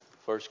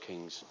1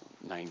 Kings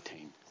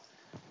 19.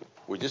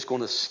 We're just going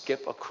to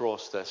skip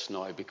across this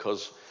now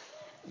because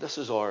this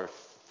is our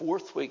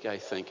 4th week, I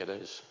think it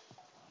is.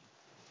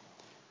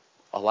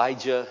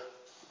 Elijah,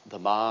 the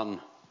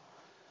man,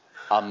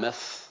 a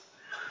myth,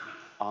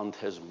 and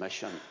his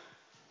mission.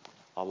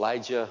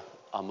 Elijah,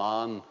 a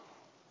man,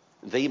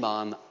 the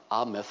man,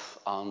 a myth,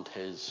 and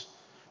his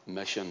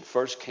mission.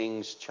 1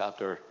 Kings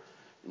chapter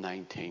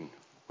 19.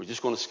 We're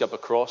just going to skip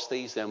across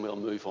these, then we'll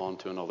move on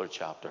to another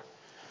chapter.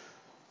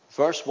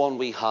 Verse 1,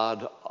 we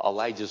had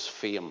Elijah's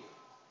fame.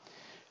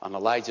 And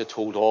Elijah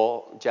told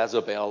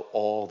Jezebel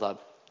all that,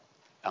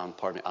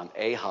 and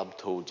Ahab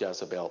told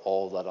Jezebel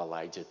all that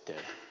Elijah did.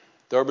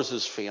 There was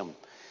his fame.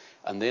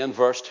 And then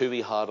verse 2,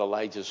 we had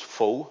Elijah's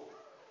foe.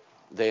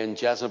 Then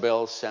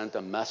Jezebel sent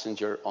a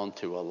messenger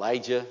unto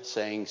Elijah,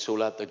 saying, so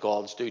let the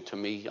gods do to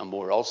me and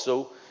more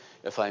also,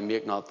 if I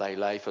make not thy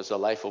life as the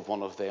life of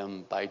one of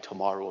them by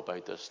tomorrow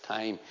about this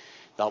time.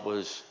 That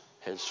was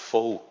his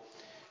foe.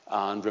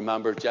 And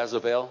remember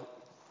Jezebel,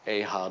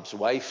 Ahab's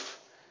wife.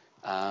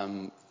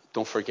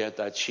 Don't forget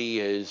that she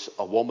is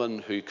a woman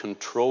who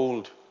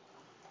controlled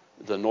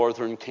the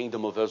northern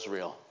kingdom of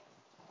Israel,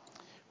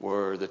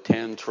 where the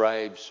 10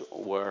 tribes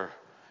were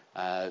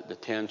the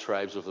 10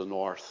 tribes of the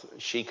north.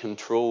 She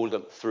controlled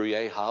them through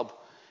Ahab.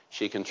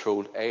 She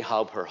controlled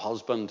Ahab, her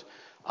husband,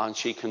 and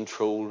she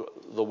controlled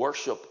the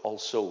worship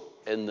also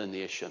in the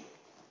nation.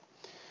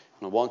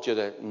 And I want you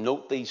to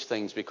note these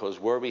things, because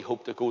where we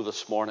hope to go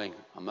this morning,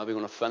 I'm maybe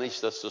going to finish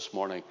this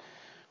morning,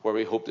 where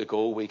we hope to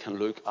go, we can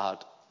look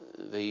at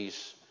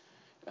these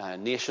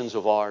nations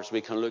of ours. We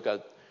can look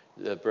at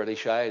the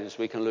British Isles.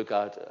 We can look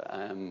at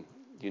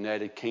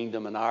United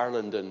Kingdom and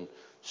Ireland and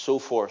so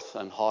forth,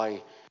 and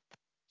how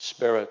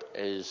Spirit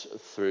is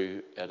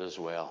through it as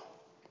well.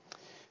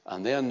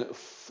 And then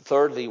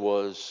thirdly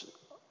was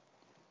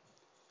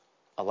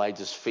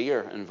Elijah's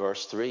fear in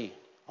verse 3.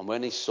 And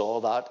when he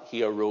saw that,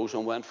 he arose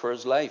and went for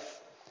his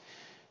life.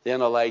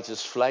 Then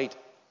Elijah's flight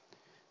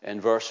in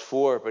verse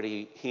 4, but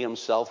he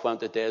himself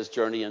went a day's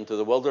journey into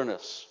the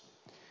wilderness.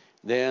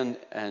 Then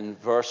in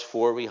verse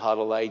 4, we had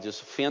Elijah's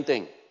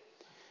fainting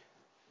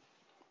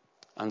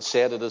and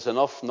said, it is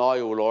enough now,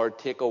 O Lord,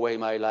 take away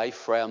my life,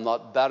 for I am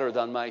not better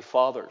than my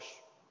fathers.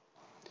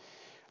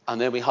 And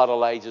then we had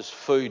Elijah's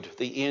food,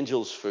 the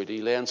angel's food.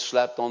 He lay and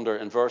slept under,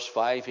 in verse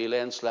 5, he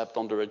lay and slept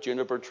under a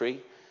juniper tree.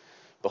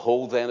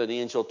 Behold, then an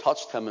angel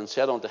touched him and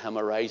said unto him,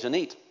 arise and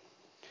eat.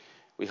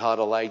 We had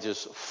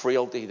Elijah's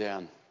frailty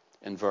then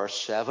in verse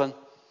 7.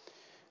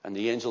 And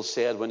the angel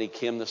said when he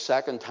came the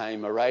second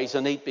time, arise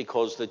and eat,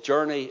 because the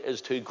journey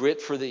is too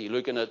great for thee.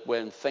 Looking at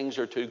when things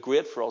are too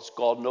great for us,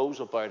 God knows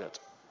about it.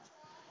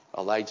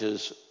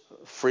 Elijah's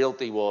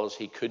frailty was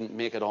he couldn't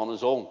make it on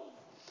his own.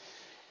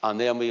 And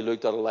then we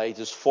looked at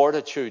Elijah's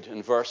fortitude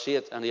in verse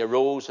 8. And he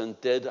arose and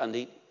did and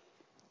eat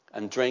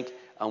and drink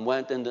and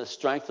went in the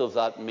strength of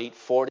that meat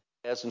 40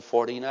 days and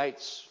 40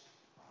 nights.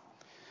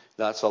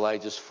 That's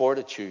Elijah's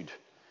fortitude.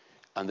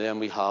 And then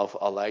we have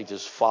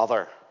Elijah's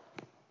father,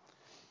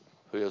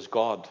 who is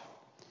God,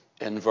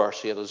 in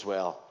verse 8 as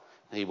well.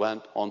 He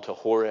went unto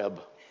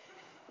Horeb,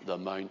 the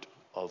mount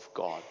of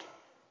God.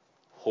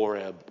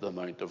 Horeb, the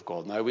mount of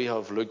God. Now we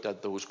have looked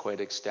at those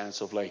quite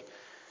extensively.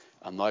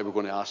 And now we're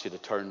going to ask you to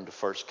turn to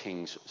 1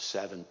 Kings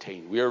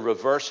 17. We are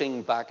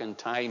reversing back in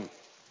time.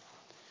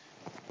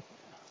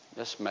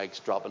 This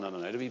mic's dropping in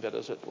and out a wee bit,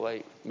 is it? Will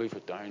I move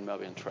it down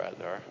maybe and try it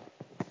there?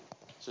 It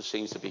just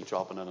seems to be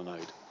dropping in and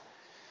out.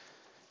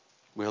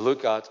 We'll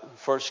look at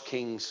 1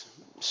 Kings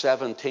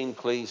 17,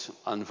 please,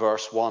 and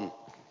verse 1.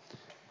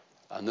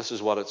 And this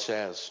is what it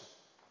says.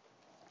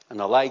 And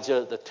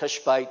Elijah the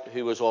Tishbite,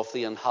 who was of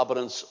the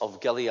inhabitants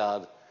of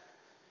Gilead,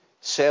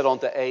 said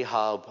unto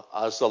Ahab,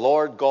 as the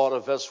Lord God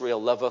of Israel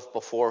liveth,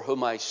 before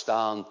whom I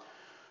stand,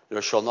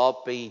 there shall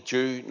not be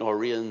dew nor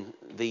rain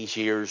these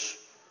years,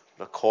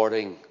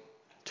 according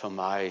to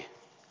my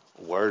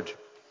word.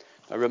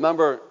 Now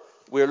remember,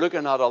 we're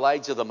looking at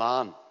Elijah the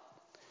man,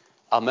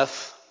 a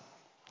myth.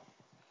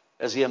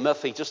 Is he a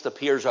myth? He just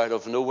appears out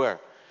of nowhere.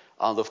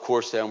 And of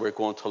course then we're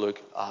going to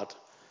look at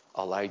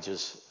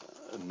Elijah's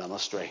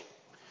ministry.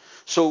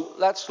 So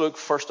let's look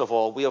first of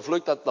all, we have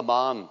looked at the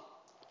man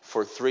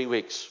for 3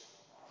 weeks.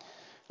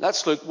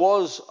 Let's look,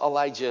 was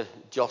Elijah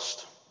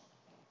just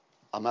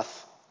a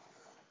myth?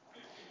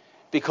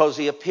 Because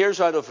he appears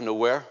out of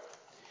nowhere.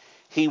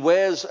 He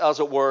was,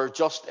 as it were,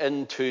 just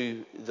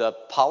into the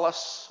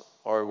palace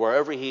or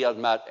wherever he had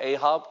met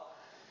Ahab.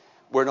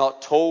 We're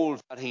not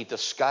told that he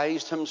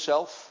disguised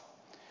himself.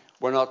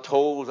 We're not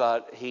told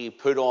that he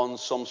put on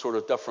some sort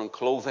of different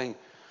clothing.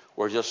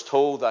 We're just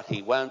told that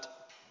he went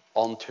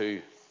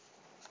unto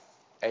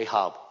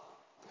Ahab.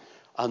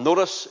 And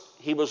notice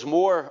he was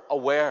more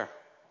aware.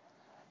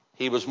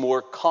 He was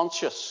more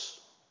conscious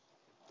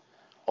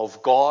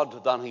of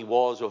God than he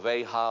was of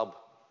Ahab,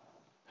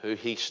 who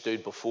he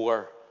stood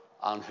before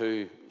and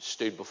who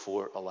stood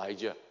before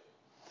Elijah.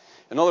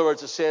 In other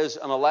words, it says,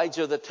 and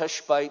Elijah the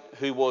Tishbite,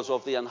 who was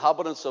of the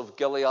inhabitants of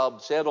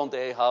Gilead, said unto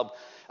Ahab,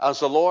 as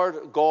the Lord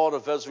God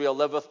of Israel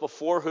liveth,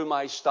 before whom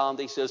I stand,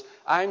 he says,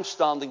 I'm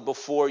standing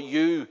before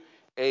you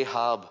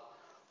Ahab,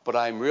 but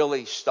I'm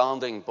really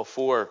standing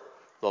before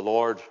the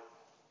Lord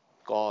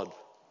God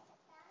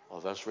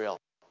of Israel.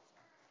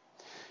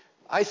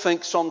 I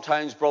think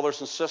sometimes,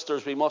 brothers and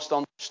sisters, we must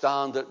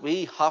understand that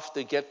we have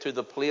to get to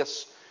the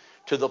place,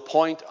 to the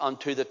point, and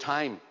to the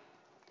time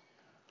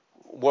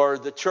where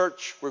the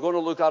church, we're going to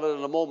look at it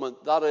in a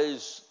moment, that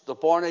is the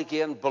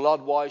born-again,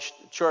 blood-washed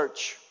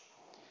church,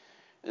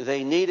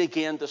 they need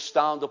again to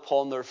stand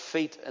upon their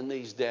feet in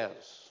these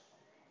days.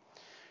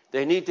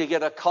 They need to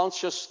get a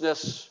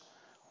consciousness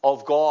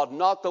of God,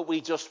 not that we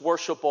just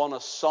worship on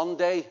a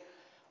Sunday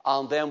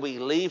and then we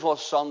leave on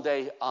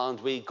Sunday and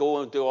we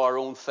go and do our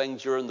own thing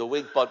during the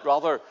week, but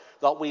rather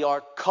that we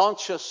are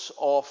conscious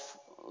of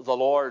the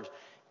Lord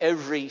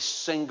every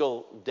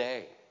single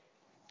day,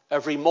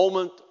 every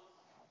moment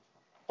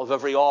of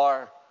every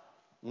hour,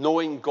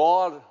 knowing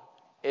God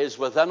is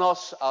within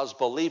us as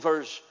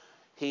believers,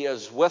 He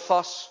is with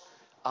us,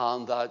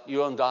 and that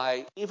you and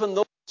I, even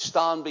though we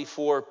stand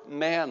before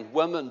men,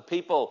 women,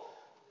 people,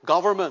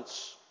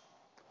 governments,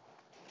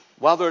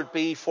 whether it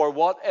be for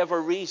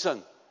whatever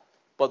reason,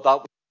 but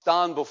that we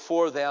stand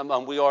before them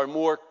and we are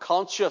more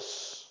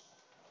conscious.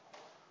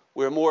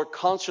 We're more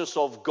conscious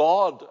of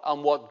God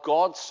and what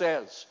God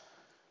says.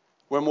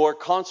 We're more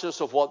conscious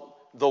of what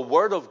the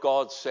Word of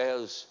God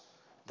says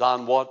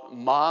than what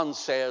man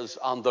says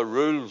and the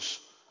rules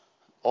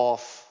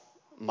of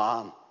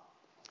man.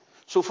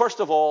 So first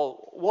of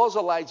all, was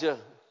Elijah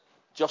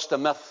just a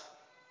myth?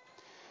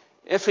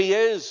 If he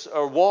is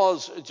or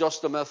was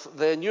just a myth,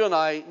 then you and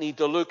I need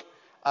to look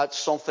at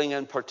something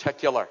in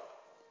particular.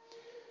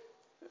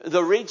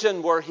 The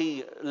region where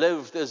he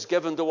lived is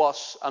given to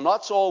us, and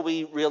that's all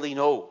we really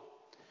know.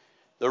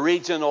 The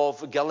region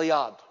of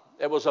Gilead.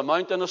 It was a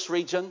mountainous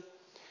region,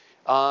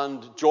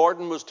 and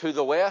Jordan was to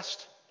the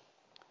west,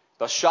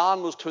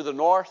 Bashan was to the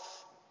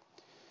north,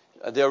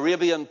 the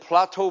Arabian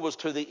plateau was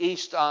to the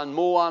east, and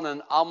Moab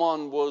and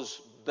Ammon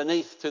was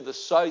beneath to the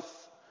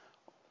south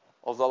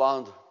of the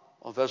land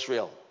of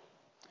Israel.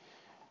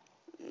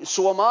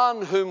 So a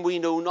man whom we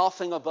know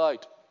nothing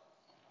about,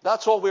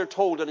 that's all we're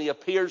told, and he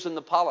appears in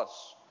the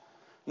palace.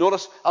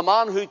 Notice, a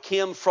man who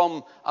came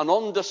from an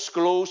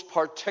undisclosed,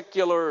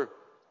 particular,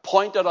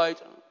 pointed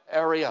out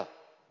area,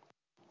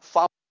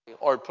 family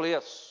or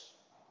place.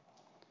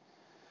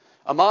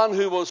 A man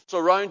who was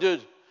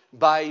surrounded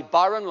by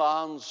barren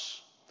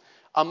lands.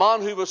 A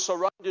man who was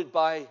surrounded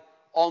by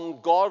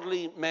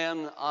ungodly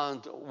men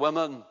and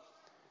women.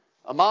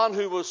 A man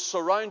who was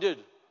surrounded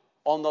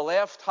on the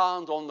left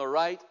hand, on the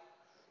right,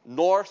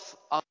 north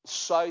and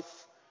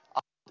south,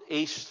 and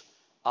east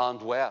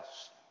and west.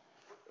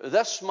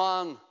 This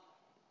man,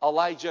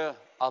 Elijah,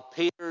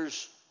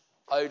 appears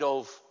out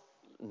of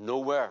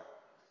nowhere.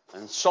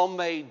 And some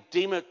may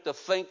deem it to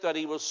think that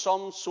he was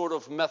some sort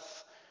of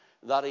myth,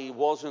 that he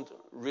wasn't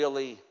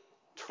really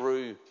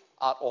true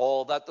at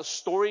all, that the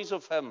stories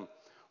of him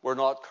were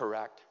not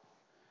correct.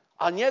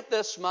 And yet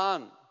this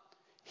man,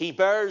 he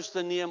bears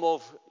the name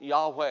of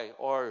Yahweh,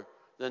 or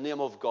the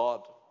name of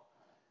God.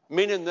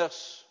 Meaning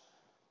this,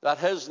 that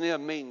his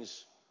name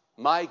means,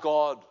 my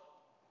God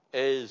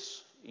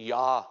is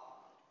Yah,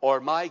 or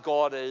my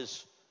God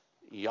is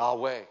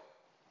Yahweh.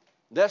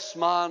 This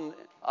man,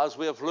 as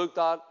we have looked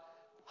at,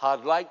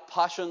 had like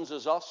passions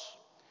as us.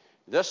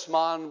 This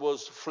man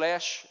was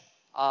flesh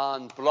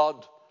and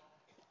blood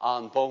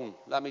and bone.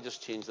 Let me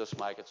just change this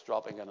mic. It's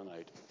dropping in and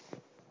out.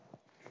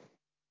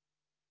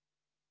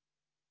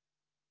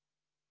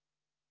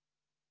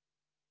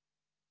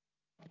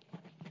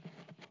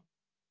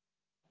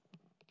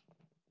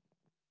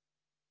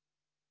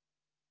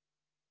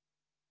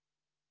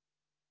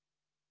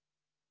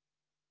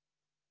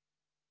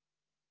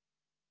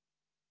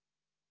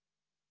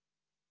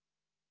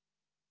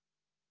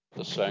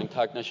 The sound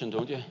technician,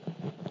 don't you?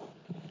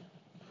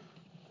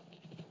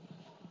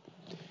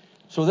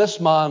 So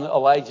this man,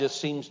 Elijah,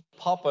 seems to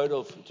pop out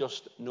of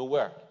just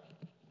nowhere.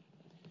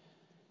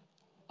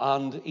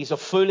 And he's a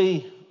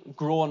fully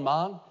grown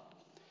man.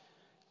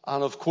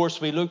 And of course,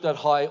 we looked at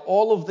how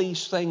all of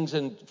these things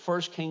in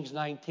 1 Kings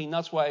 19,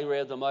 that's why I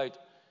read them out.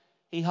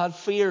 He had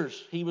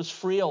fears. He was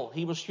frail.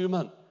 He was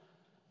human.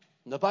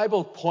 And the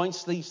Bible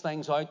points these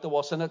things out to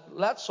us, and it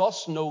lets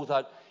us know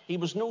that he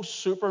was no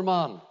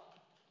Superman.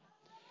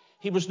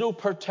 He was no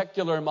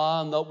particular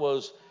man that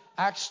was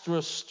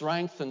extra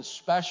strength and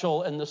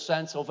special in the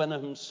sense of in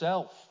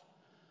himself.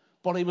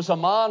 But he was a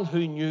man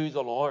who knew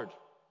the Lord.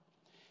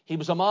 He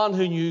was a man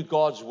who knew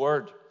God's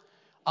word.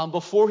 And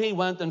before he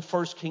went in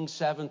 1 Kings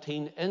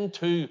 17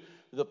 into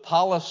the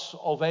palace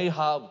of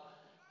Ahab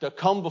to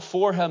come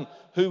before him,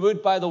 who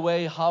would, by the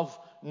way, have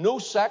no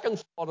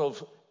second thought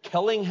of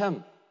killing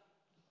him,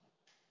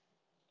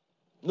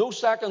 no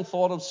second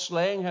thought of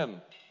slaying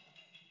him,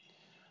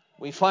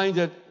 we find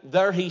that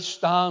there he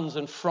stands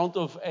in front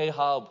of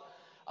Ahab,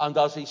 and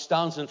as he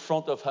stands in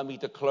front of him, he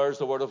declares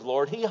the word of the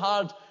Lord. He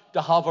had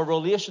to have a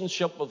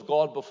relationship with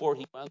God before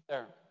he went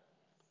there.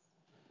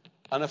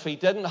 And if he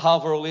didn't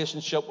have a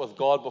relationship with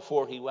God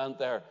before he went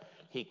there,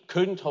 he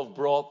couldn't have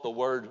brought the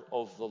word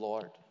of the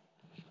Lord.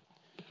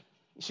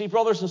 See,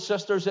 brothers and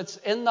sisters, it's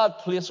in that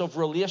place of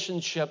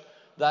relationship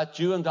that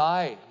you and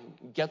I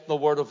get the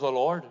word of the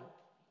Lord.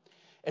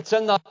 It's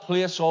in that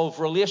place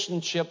of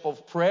relationship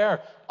of prayer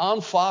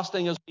and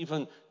fasting, as we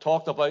even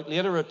talked about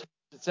later.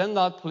 It's in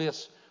that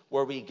place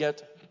where we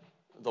get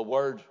the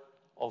word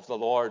of the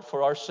Lord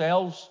for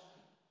ourselves,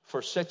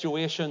 for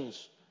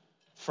situations,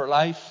 for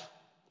life,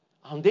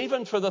 and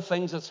even for the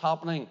things that's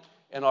happening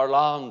in our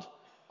land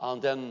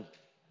and in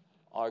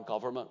our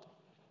government.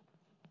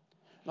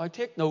 Now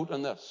take note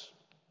on this.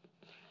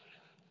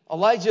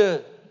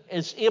 Elijah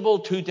is able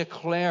to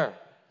declare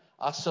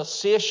a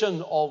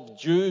cessation of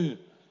dew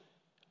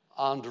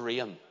and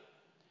rain.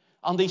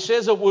 And he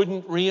says it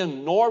wouldn't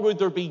rain, nor would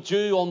there be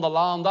dew on the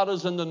land. That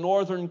is in the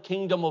northern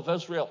kingdom of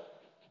Israel,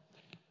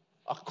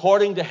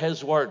 according to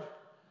his word.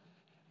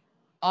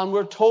 And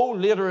we're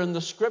told later in the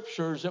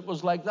scriptures it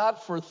was like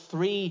that for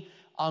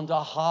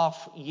 3.5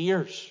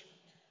 years.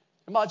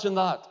 Imagine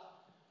that.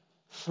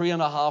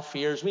 3.5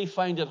 years. We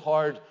find it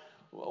hard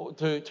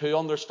to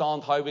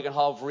understand how we can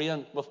have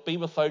rain, be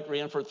without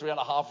rain for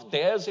 3.5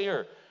 days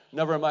here.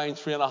 Never mind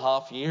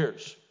 3.5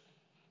 years.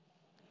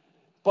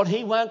 But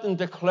he went and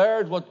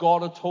declared what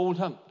God had told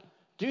him.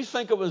 Do you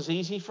think it was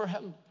easy for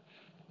him?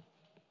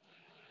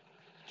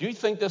 Do you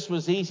think this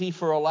was easy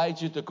for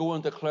Elijah to go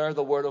and declare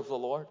the word of the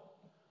Lord?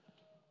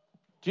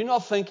 Do you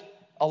not think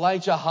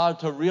Elijah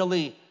had to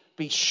really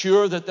be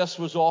sure that this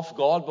was of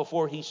God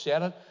before he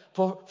said it?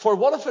 For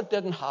what if it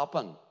didn't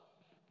happen?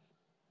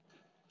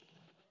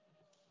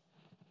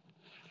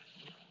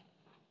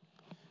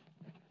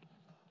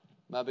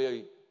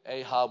 Maybe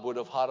Ahab would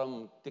have had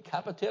him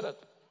decapitated,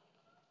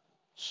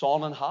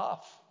 sawn in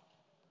half,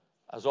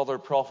 as other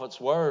prophets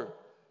were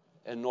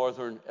in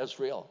northern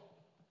Israel.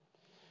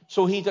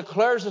 So he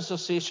declares a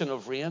cessation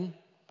of rain.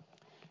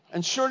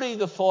 And surely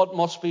the thought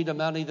must be to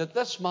many that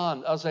this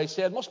man, as I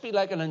said, must be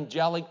like an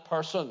angelic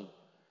person.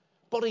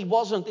 But he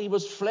wasn't. He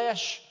was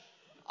flesh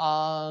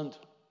and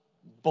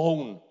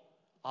bone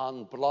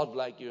and blood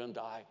like you and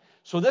I.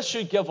 So this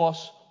should give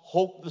us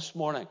hope this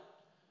morning.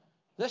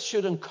 This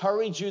should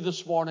encourage you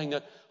this morning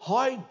that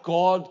how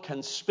God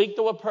can speak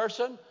to a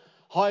person,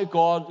 how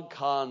God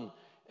can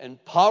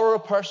empower a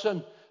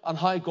person, and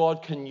how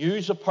God can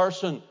use a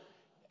person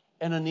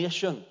in a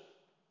nation,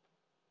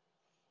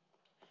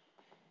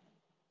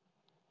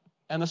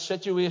 in a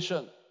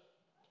situation.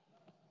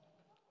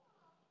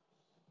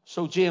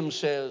 So James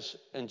says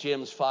in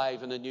James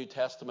 5 in the New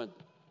Testament,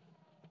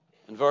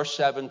 in verse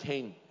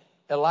 17,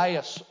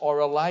 Elias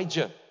or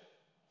Elijah.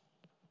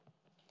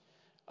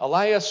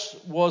 Elias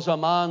was a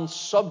man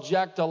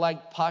subject to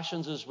like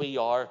passions as we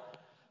are,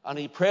 and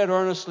he prayed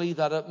earnestly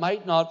that it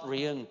might not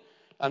rain,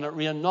 and it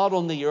rained not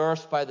on the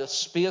earth by the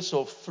space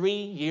of 3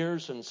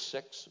 years and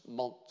 6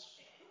 months.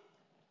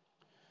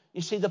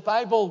 You see, the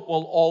Bible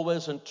will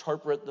always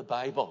interpret the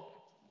Bible.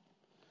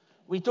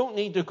 We don't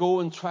need to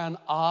go and try and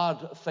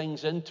add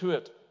things into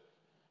it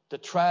to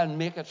try and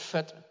make it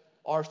fit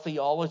our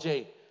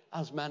theology,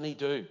 as many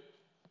do.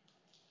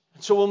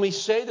 So when we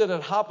say that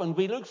it happened,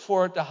 we look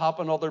for it to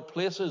happen other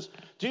places.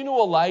 Do you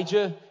know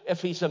Elijah,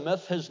 if he's a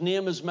myth, his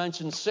name is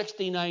mentioned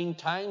 69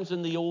 times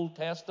in the Old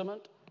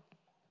Testament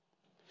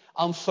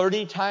and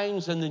 30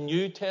 times in the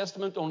New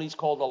Testament, only he's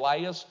called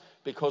Elias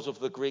because of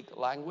the Greek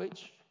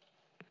language.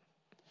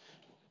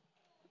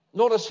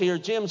 Notice here,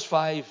 James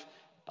 5,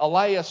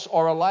 Elias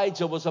or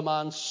Elijah was a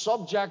man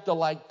subject to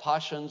like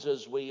passions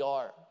as we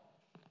are.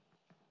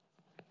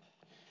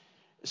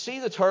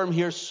 See the term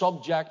here,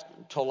 subject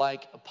to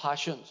like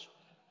passions.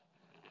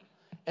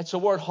 It's a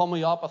word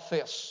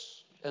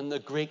homeopathis in the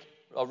Greek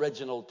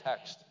original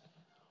text.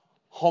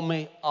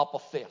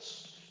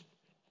 Homeopathis.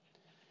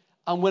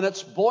 And when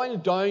it's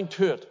boiled down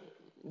to it,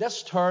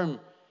 this term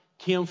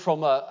came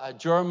from a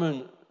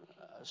German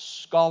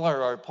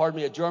scholar,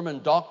 a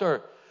German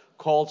doctor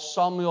called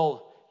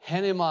Samuel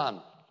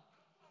Hahnemann.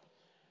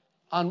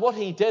 And what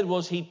he did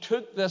was he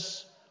took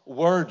this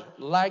word,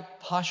 like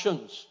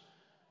passions,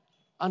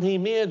 and he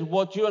made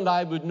what you and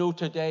I would know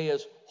today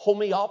as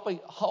homeopathy,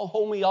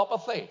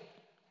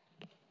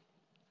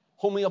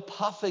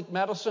 homeopathic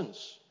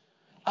medicines.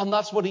 And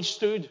that's what he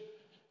stood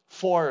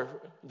for,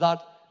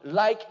 that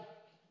like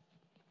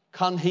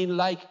can heal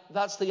like.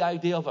 That's the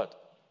idea of it.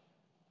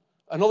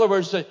 In other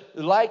words, the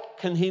like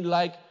can heal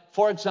like.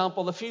 For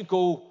example, if you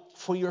go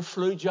for your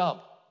flu jab,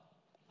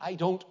 I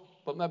don't,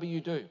 but maybe you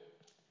do.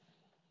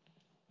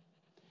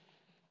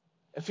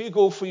 If you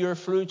go for your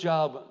flu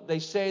jab, they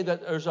say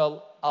that there's a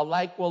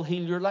like will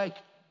heal your like.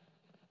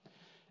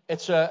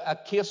 It's a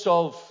case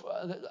of,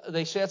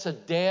 they say it's a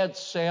dead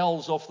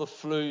cells of the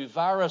flu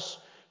virus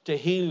to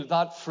heal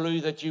that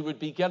flu that you would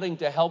be getting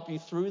to help you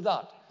through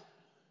that.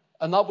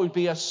 And that would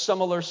be a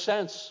similar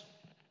sense.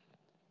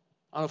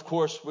 And of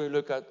course, we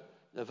look at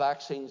the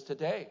vaccines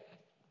today.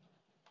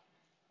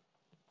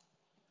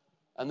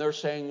 And they're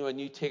saying when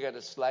you take it,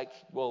 it's like,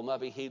 well,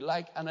 maybe heal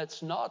like, and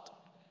it's not.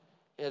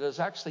 It is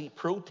actually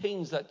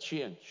proteins that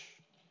change.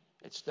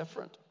 It's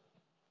different.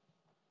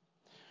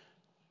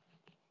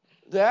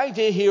 The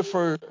idea here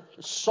for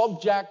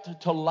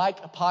subject to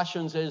like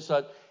passions is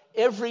that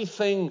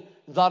everything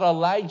that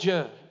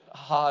Elijah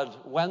had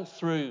went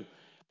through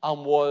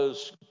and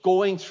was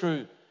going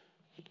through,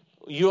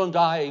 you and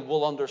I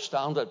will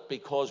understand it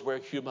because we're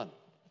human.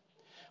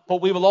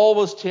 But we will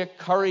always take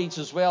courage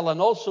as well, and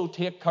also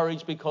take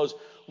courage because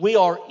we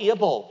are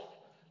able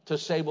to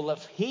say, well,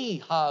 if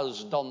he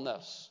has done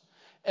this,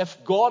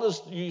 if God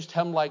has used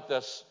him like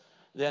this,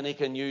 then he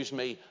can use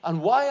me.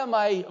 And why am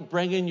I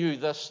bringing you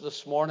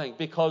this morning?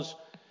 Because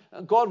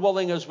God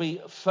willing, as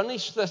we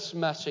finish this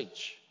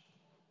message,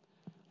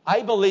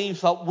 I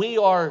believe that we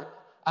are,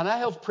 and I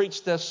have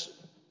preached this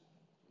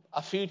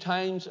a few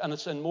times, and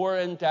it's in more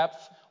in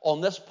depth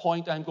on this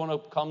point I'm going to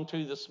come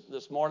to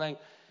this morning.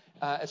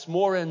 It's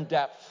more in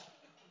depth.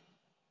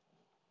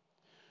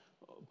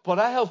 But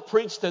I have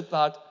preached it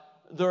that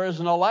there is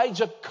an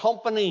Elijah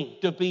company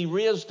to be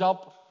raised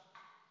up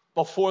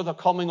before the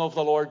coming of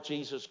the Lord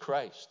Jesus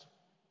Christ.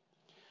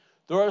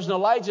 There is an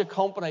Elijah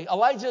company.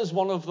 Elijah is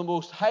one of the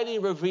most highly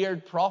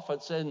revered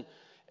prophets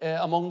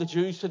among the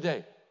Jews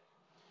today.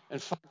 In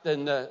fact,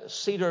 in the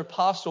Seder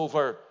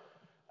Passover,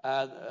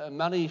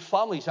 many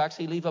families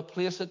actually leave a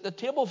place at the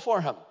table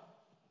for him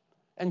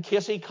in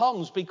case he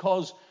comes,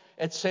 because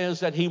it says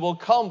that he will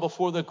come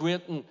before the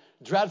great and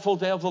dreadful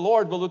day of the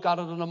Lord. We'll look at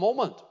it in a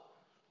moment.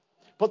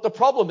 But the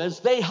problem is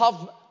they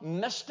have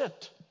missed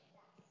it.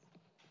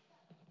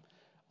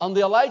 And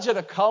the Elijah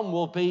to come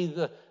will be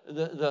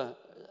the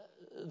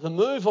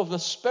move of the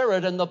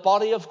Spirit in the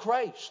body of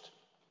Christ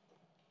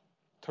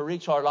to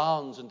reach our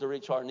lands and to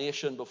reach our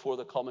nation before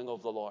the coming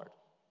of the Lord.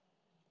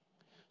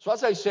 So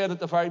as I said at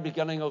the very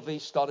beginning of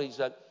these studies,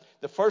 that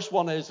the first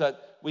one is that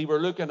we were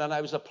looking, and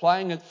I was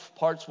applying it,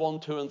 parts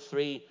 1, 2, and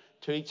 3,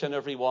 to each and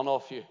every one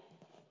of you.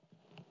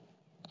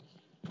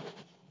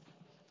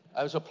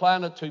 I was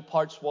applying it to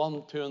parts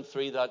 1, 2, and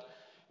 3, that,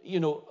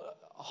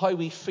 how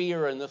we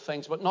fear and the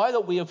things. But now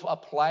that we have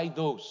applied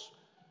those,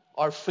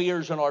 our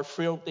fears and our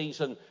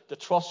frailties, and to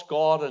trust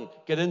God and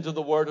get into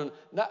the Word, and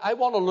now I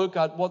want to look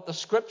at what the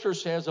Scripture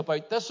says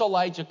about this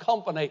Elijah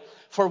company.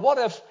 For what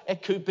if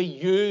it could be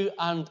you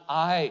and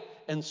I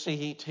in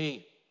CET?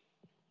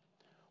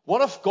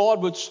 What if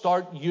God would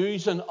start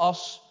using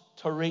us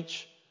to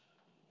reach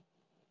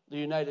the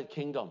United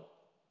Kingdom,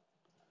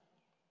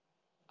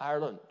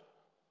 Ireland,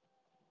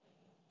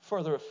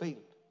 further afield?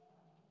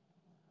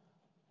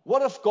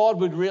 What if God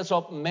would raise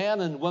up men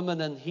and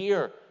women in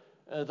here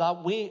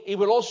he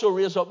would also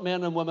raise up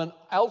men and women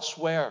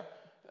elsewhere,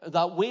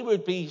 that we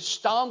would be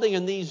standing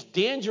in these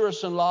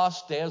dangerous and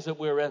last days that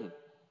we're in?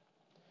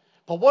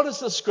 But what does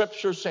the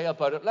Scripture say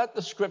about it? Let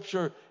the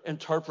Scripture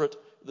interpret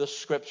the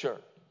Scripture.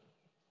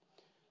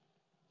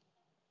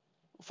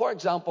 For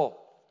example,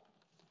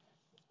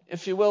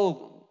 if you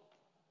will,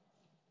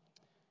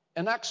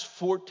 in Acts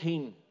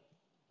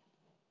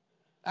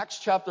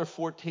chapter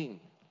 14,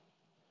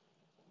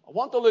 I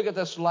want to look at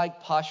this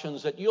like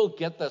passions, that you'll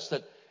get this,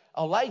 that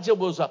Elijah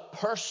was a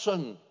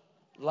person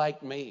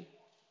like me,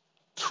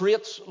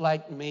 traits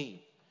like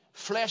me,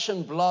 flesh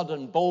and blood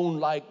and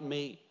bone like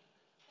me,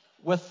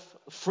 with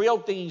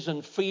frailties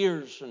and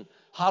fears, and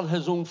had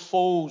his own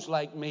foes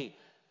like me.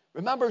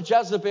 Remember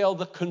Jezebel,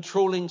 the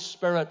controlling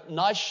spirit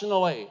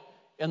nationally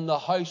in the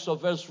house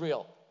of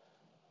Israel.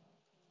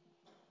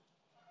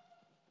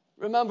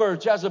 Remember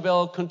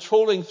Jezebel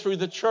controlling through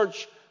the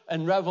church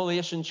in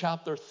Revelation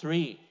chapter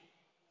 3.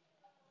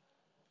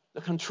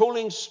 The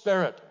controlling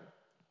spirit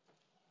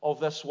of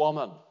this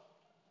woman.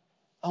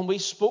 And we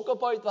spoke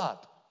about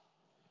that.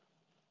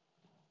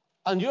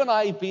 And you and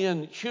I,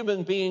 being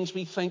human beings,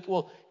 we think,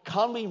 well,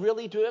 can we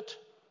really do it?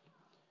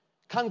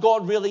 Can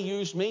God really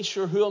use me?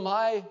 Sure, who am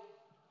I?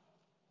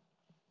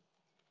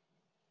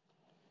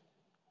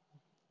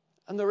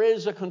 And there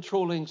is a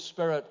controlling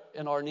spirit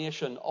in our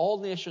nation, all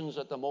nations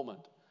at the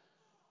moment.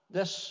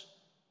 This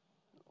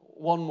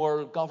one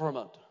world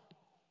government,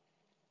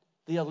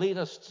 the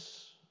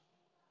elitists,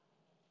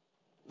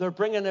 they're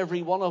bringing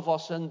every one of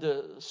us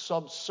into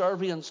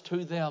subservience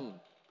to them.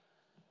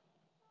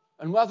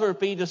 And whether it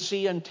be to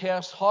see and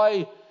test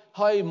how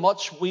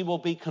much we will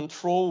be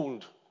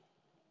controlled.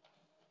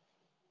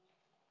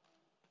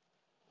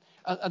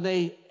 And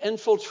they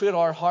infiltrate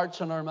our hearts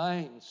and our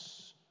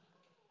minds.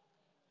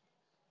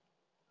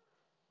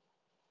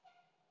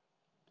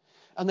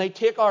 And they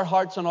take our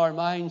hearts and our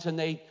minds and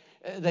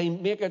they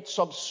make it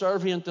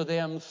subservient to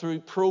them through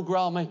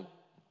programming,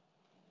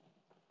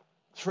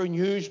 through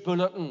news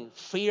bulletin.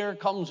 Fear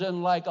comes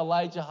in like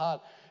Elijah had.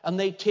 And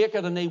they take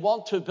it and they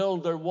want to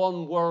build their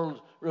one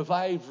world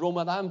revived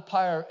Roman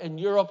Empire in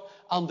Europe.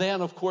 And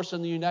then, of course,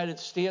 in the United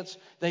States,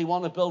 they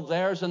want to build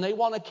theirs and they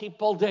want to keep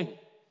building.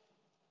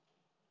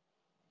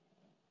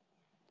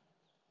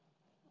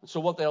 So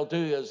what they'll do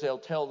is they'll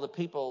tell the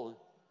people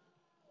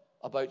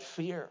about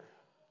fear.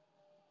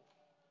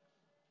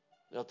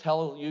 They'll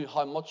tell you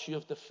how much you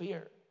have to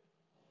fear.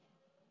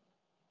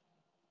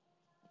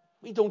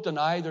 We don't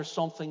deny there's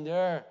something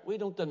there. We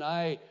don't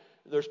deny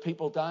there's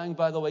people dying,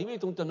 by the way. We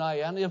don't deny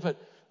any of it.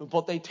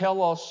 But they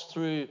tell us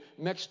through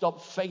mixed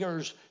up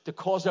figures to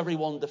cause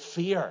everyone to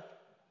fear.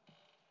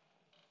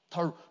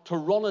 to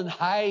run and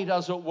hide,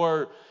 as it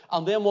were.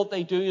 And then what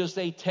they do is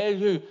they tell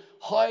you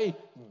how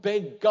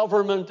big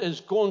government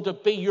is going to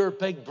be your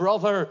big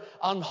brother,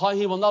 and how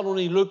he will not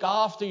only look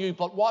after you,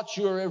 but watch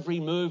your every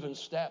move and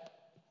step.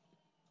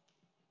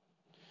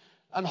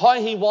 And how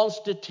he wants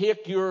to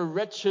take your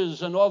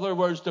riches, in other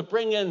words, to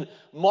bring in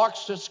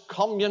Marxist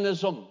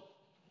communism.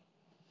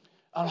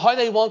 And how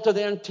they want to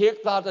then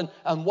take that,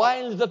 and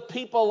while the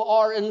people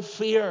are in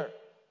fear,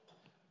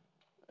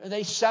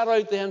 they set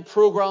out then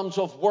programs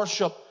of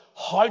worship,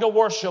 how to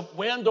worship,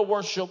 when to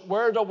worship,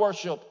 where to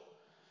worship.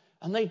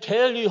 And they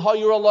tell you how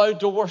you're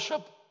allowed to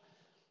worship.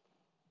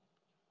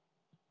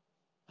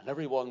 And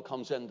everyone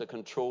comes into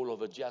control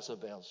of a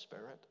Jezebel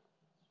spirit.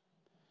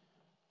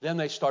 Then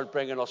they start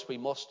bringing us, we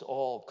must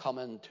all come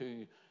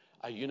into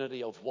a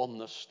unity of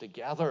oneness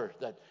together,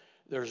 that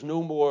there's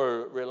no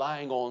more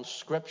relying on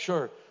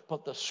Scripture,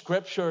 but the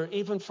Scripture,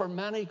 even for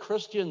many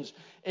Christians,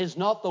 is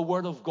not the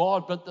Word of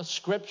God, but the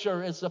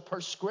Scripture is the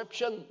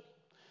prescription.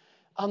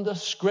 And the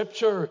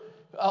Scripture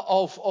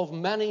of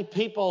many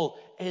people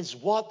is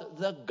what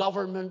the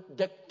government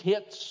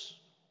dictates.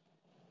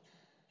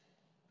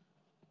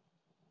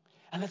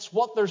 And it's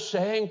what they're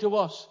saying to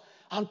us.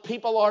 And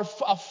people are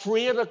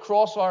afraid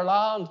across our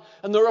land,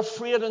 and they're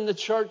afraid in the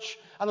church.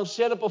 And I've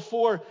said it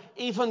before,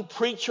 even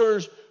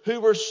preachers who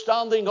were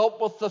standing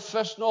up with the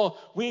fist, no,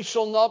 we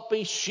shall not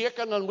be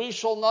shaken and we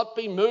shall not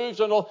be moved,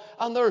 and all,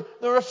 and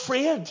they're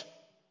afraid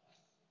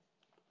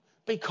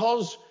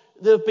because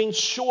they've been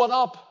showing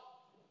up.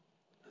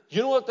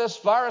 You know what this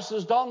virus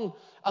has done,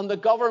 and the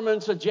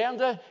government's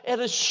agenda? It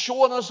has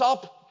shown us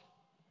up.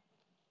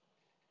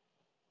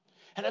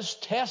 It has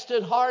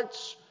tested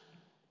hearts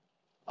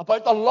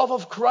about the love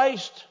of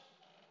Christ.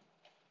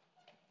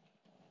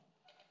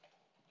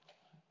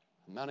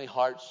 Many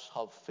hearts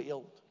have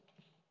failed.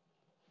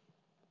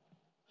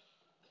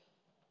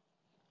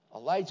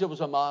 Elijah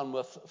was a man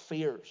with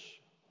fears.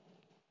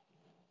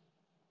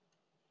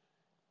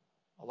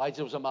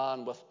 Elijah was a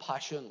man with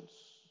passions,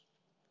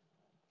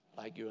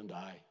 like you and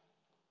I.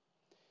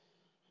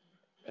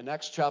 In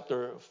Acts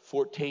chapter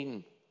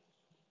 14,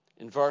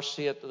 in verse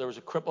 8, there was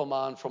a crippled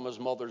man from his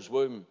mother's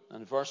womb.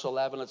 In verse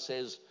 11, it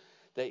says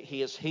that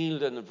he is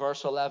healed. And in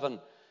verse 11,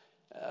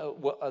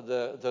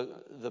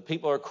 the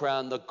people are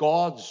crying, the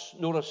gods,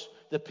 notice,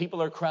 the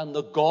people are crying,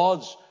 the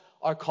gods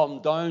are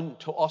come down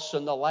to us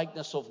in the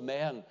likeness of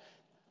men.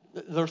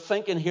 They're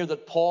thinking here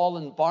that Paul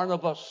and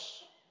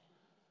Barnabas,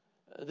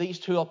 these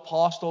two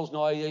apostles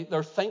now,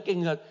 they're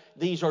thinking that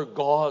these are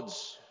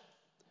gods,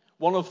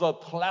 one of the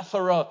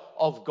plethora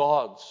of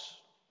gods.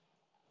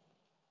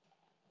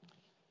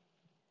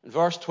 In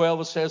verse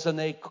 12 it says, and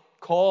they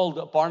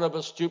called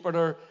Barnabas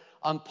Jupiter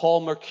and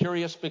Paul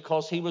Mercurius,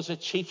 because he was a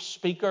chief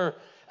speaker.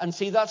 And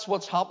see, that's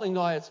what's happening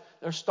now.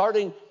 They're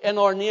starting in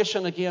our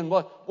nation again.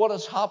 What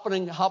is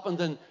happening happened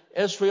in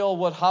Israel,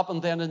 what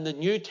happened then in the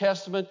New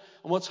Testament,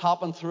 and what's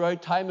happened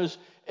throughout time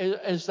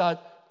is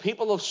that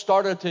people have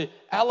started to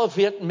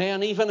elevate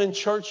men, even in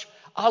church,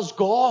 as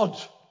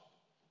God.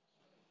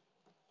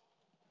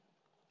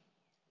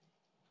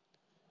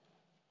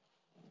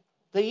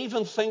 They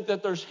even think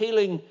that there's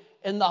healing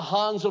in the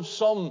hands of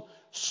some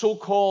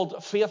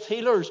so-called faith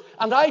healers.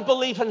 And I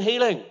believe in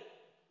healing.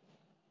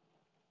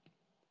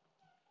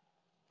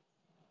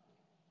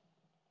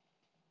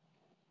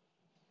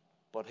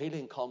 But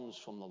healing comes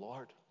from the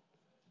Lord.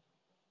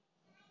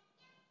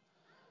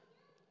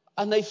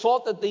 And they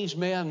thought that these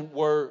men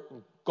were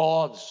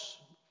gods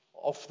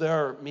of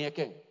their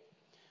making.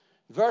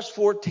 Verse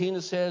 14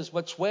 it says,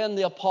 which when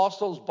the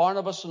apostles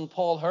Barnabas and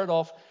Paul heard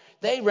of,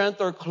 they rent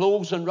their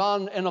clothes and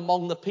ran in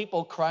among the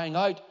people, crying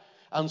out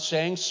and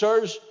saying,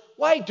 sirs,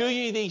 why do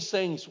ye these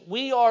things?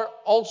 We are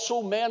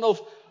also men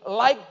of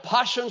like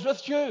passions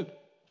with you.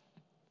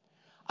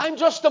 I'm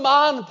just a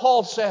man,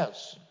 Paul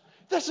says.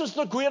 This is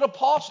the great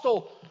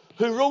apostle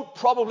who wrote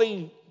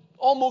probably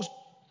almost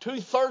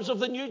 2/3 of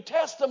the New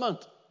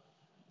Testament.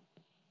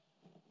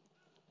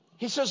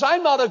 He says,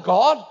 I'm not a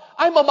god,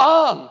 I'm a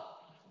man.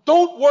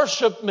 Don't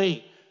worship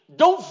me.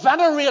 Don't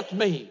venerate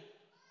me.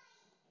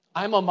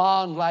 I'm a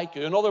man like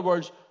you. In other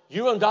words,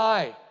 you and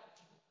I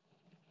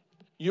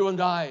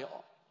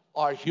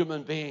are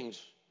human beings.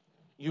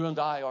 You and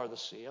I are the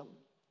same.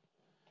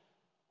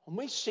 When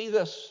we see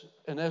this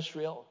in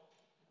Israel,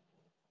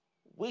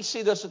 we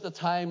see this at the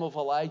time of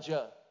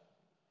Elijah,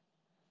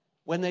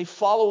 when they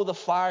follow the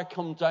fire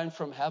come down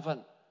from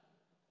heaven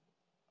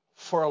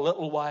for a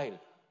little while.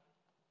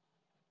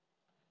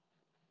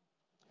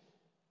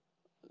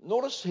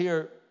 Notice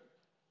here,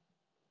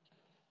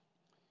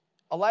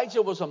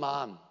 Elijah was a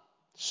man,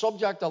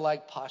 subject to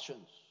like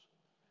passions.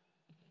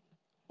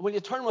 Will you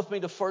turn with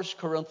me to 1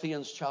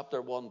 Corinthians chapter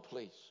 1,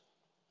 please?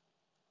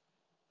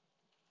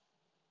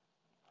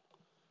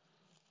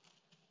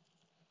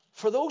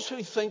 For those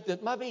who think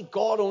that maybe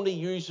God only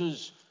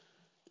uses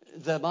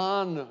the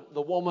man,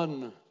 the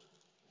woman,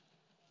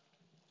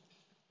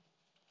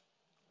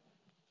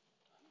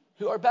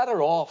 who are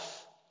better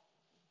off,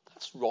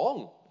 that's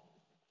wrong.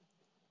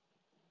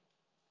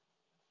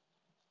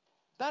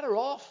 Better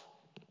off,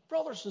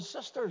 brothers and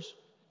sisters,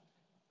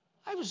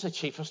 I was the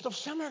chiefest of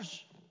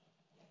sinners.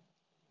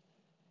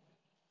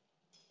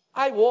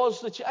 I'm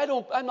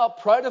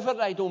not proud of it.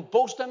 I don't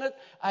boast in it.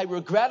 I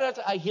regret it.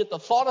 I hate the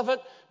thought of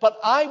it. But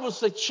I was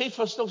the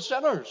chiefest of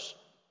sinners.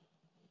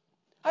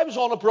 I was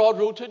on a broad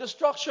road to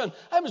destruction.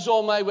 I was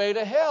on my way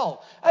to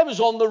hell. I was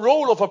on the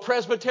roll of a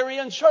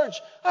Presbyterian church.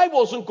 I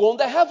wasn't going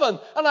to heaven,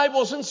 and I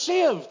wasn't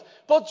saved.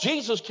 But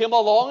Jesus came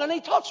along and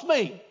he touched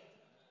me.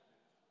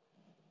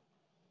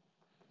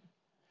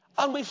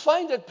 And we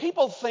find that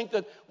people think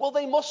that, well,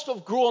 they must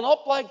have grown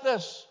up like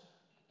this.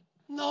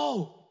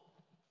 No.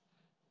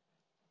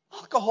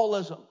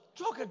 Alcoholism,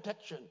 drug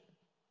addiction.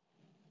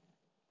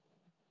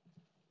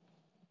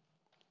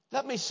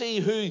 Let me see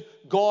who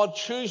God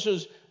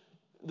chooses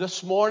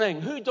this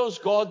morning. Who does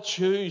God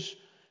choose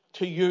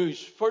to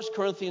use? 1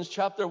 Corinthians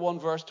chapter 1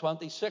 verse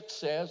 26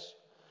 says,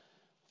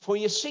 "For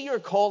you see your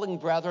calling,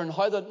 brethren,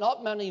 how that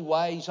not many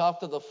wise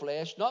after the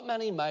flesh, not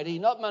many mighty,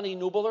 not many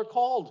noble are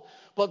called.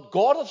 But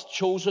God hath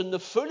chosen the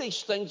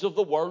foolish things of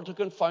the world to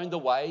confound the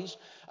wise,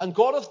 and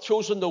God hath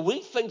chosen the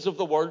weak things of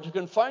the world to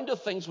confound the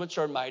things which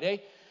are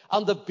mighty,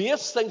 and the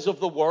base things of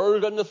the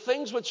world, and the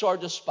things which are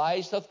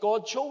despised hath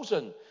God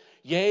chosen.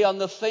 Yea, and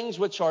the things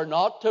which are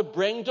not, to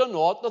bring to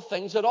naught the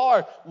things that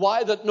are.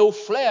 Why? That no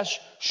flesh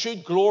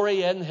should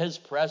glory in his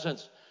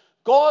presence."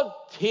 God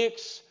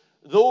takes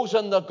those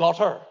in the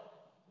gutter.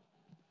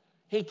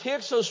 He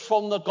takes us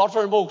from the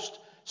guttermost,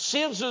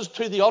 saves us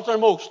to the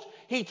uttermost.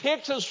 He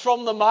takes us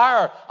from the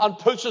mire and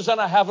puts us in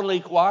a heavenly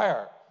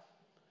choir.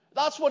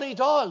 That's what he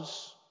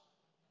does.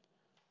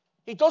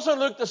 He doesn't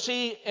look to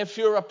see if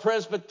you're a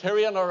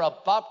Presbyterian or a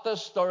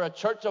Baptist or a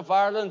Church of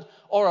Ireland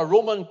or a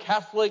Roman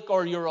Catholic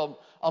or you're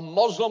a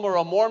Muslim or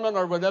a Mormon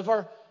or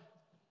whatever.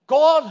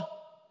 God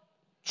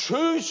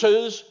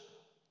chooses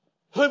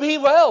whom he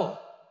will.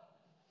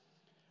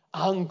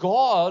 And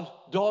God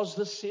does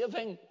the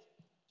saving.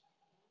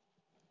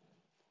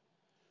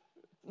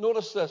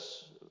 Notice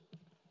this.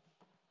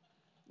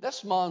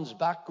 This man's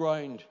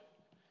background,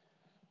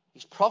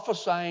 he's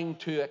prophesying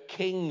to a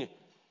king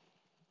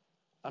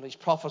and he's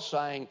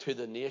prophesying to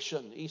the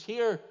nation. He's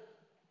here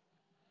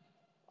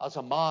as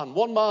a man,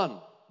 one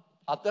man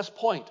at this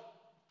point.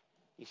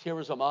 He's here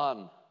as a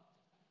man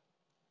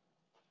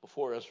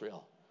before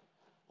Israel.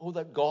 Oh,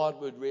 that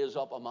God would raise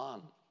up a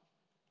man.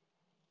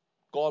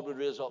 God would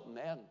raise up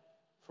men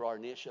for our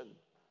nation,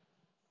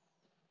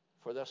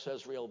 for this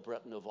Israel,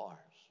 Britain of ours.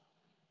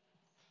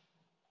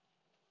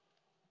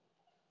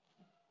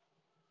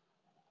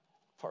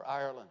 For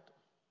Ireland.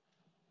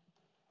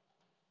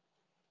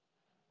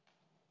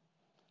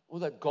 Oh,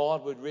 that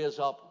God would raise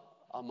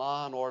up a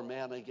man or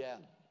men again.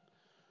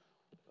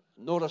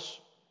 Notice,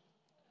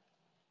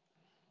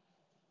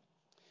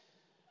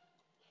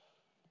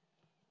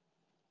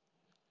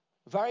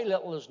 very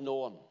little is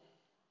known.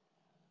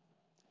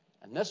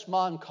 And this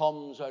man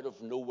comes out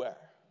of nowhere.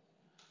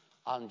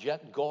 And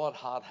yet God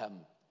had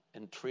him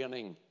in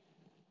training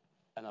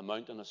in a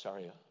mountainous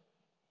area.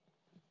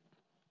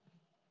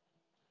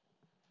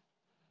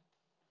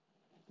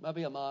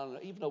 Maybe a man,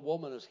 even a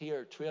woman is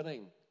here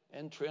training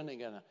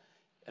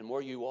and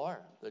where you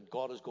are, that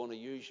God is going to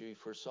use you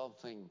for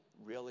something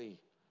really,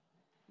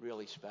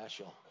 really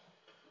special.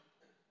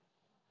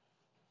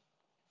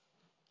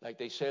 Like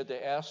they said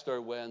to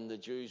Esther when the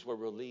Jews were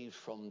relieved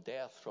from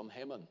death from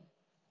Haman,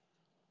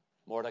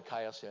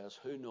 Mordecai says,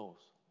 "Who knows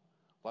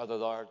whether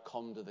thou art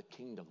come to the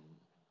kingdom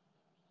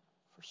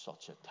for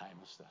such a time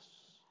as this?"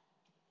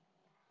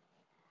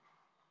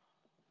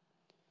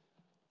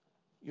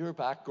 Your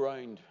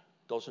background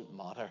doesn't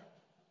matter.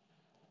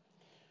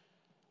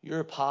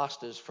 Your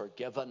past is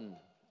forgiven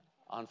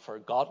and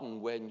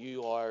forgotten when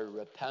you are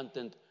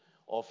repentant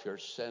of your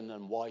sin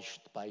and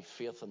washed by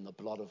faith in the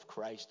blood of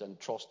Christ and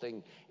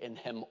trusting in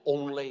him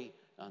only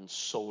and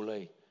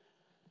solely.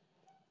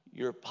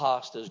 Your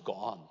past is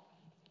gone.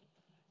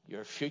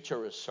 Your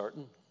future is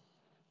certain.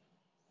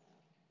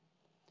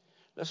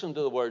 Listen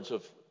to the words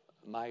of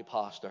my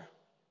pastor,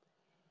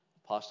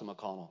 Pastor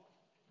McConnell.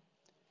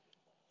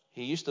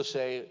 He used to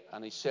say,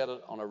 and he said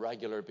it on a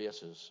regular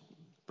basis,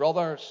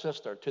 "Brother,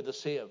 sister, to the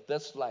saved,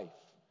 this life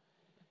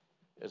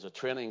is a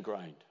training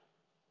ground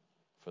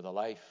for the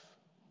life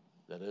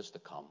that is to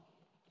come."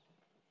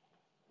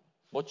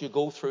 What you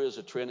go through is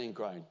a training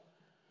ground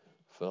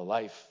for the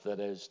life that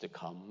is to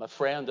come. My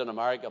friend in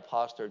America,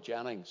 Pastor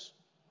Jennings,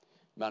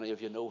 many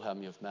of you know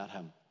him, you've met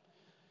him.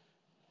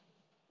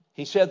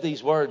 He said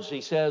these words.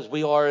 He says,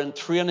 "We are in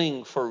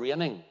training for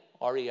reigning,"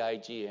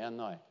 R-E-I-G-N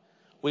now.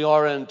 We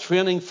are in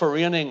training for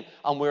reigning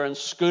and we're in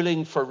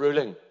schooling for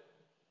ruling.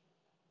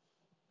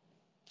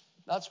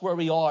 That's where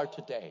we are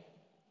today.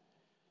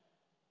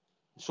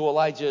 So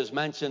Elijah is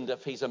mentioned,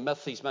 if he's a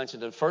myth, he's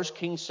mentioned in 1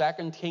 Kings,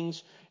 2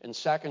 Kings, in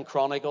 2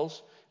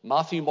 Chronicles,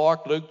 Matthew,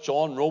 Mark, Luke,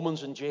 John,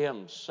 Romans, and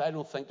James. I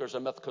don't think there's a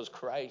myth because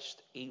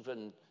Christ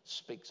even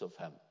speaks of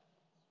him.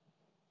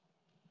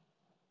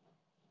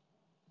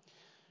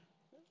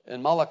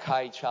 In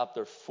Malachi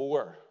chapter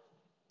 4,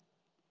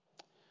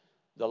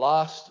 the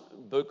last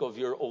book of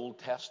your Old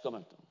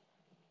Testament,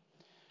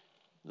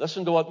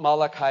 Listen to what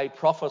Malachi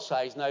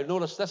prophesies. Now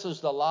notice, this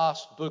is the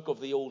last book of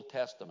the Old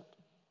Testament.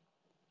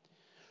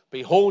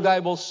 Behold, I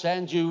will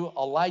send you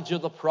Elijah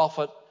the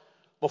prophet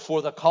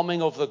before the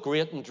coming of the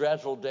great and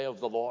dreadful day of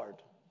the Lord.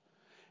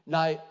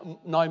 Now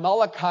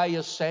Malachi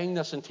is saying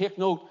this, and take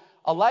note,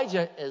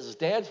 Elijah is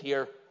dead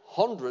here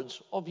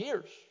hundreds of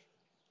years.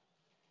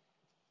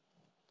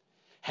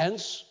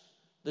 Hence,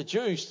 the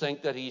Jews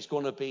think that he's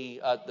going to be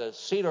at the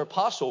Seder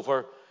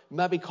Passover,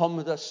 maybe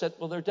come to sit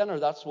with their dinner.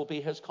 That will be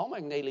his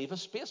coming. They leave a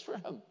space for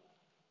him.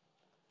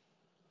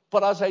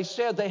 But as I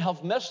said, they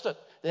have missed it.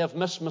 They have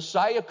missed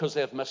Messiah because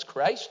they have missed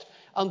Christ,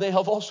 and they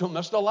have also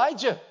missed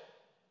Elijah.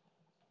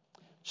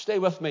 Stay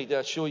with me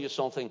to show you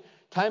something.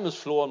 Time is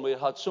flowing. We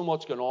had so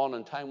much going on,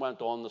 and time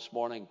went on this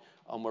morning,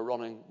 and we're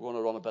going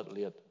to run a bit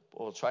late.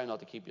 But we'll try not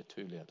to keep you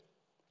too late.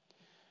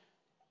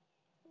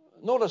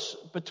 Notice,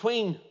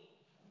 between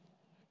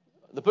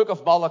the book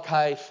of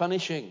Malachi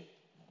finishing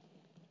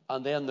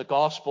and then the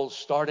Gospels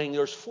starting,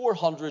 there's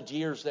 400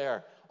 years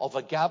there of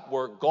a gap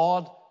where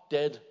God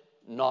did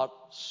not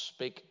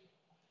speak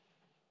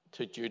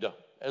to Judah.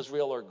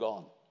 Israel are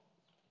gone.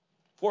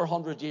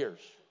 400 years.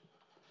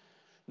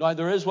 Now,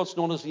 there is what's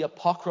known as the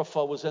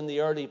Apocrypha, was in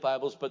the early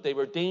Bibles, but they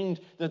were deemed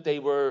that they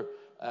were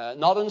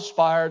not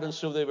inspired, and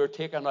so they were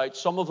taken out.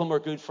 Some of them are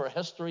good for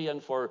history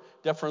and for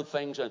different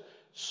things, and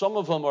some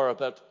of them are a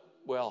bit,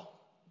 well,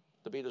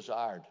 to be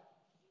desired.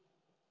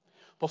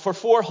 But for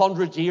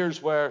 400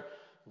 years where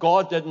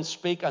God didn't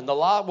speak, and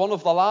one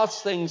of the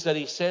last things that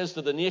he says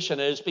to the nation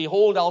is,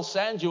 behold, I'll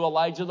send you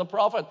Elijah the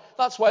prophet.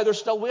 That's why they're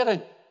still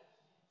waiting.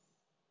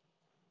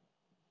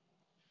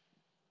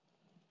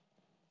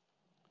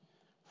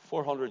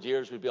 "400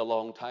 years would be a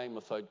long time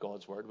without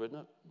God's word,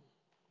 wouldn't it?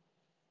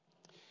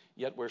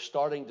 Yet we're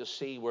starting to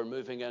see we're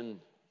moving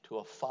into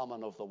a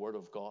famine of the word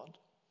of God.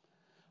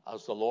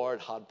 As the Lord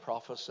had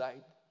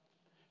prophesied,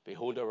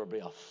 behold, there will be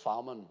a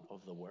famine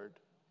of the word.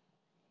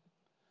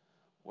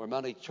 Where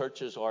many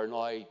churches are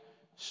now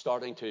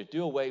starting to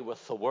do away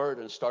with the word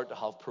and start to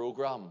have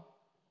program.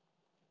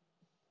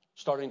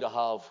 Starting to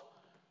have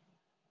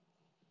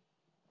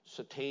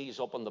settees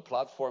up on the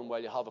platform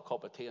while you have a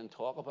cup of tea and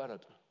talk about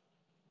it.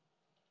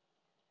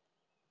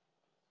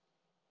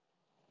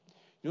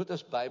 You know what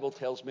this Bible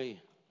tells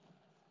me?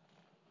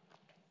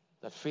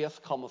 That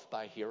faith cometh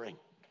by hearing,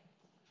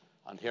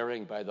 and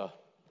hearing by the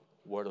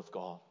word of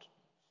God.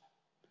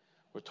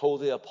 We're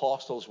told the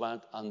apostles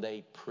went and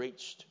they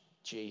preached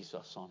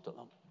Jesus unto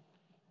them.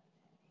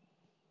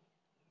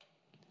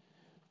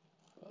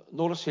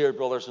 Notice here,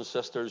 brothers and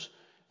sisters,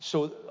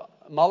 so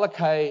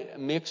Malachi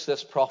makes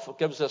this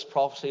gives this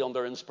prophecy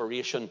under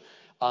inspiration,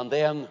 and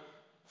then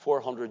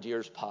 400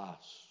 years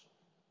pass.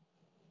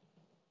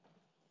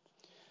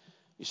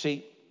 You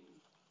see,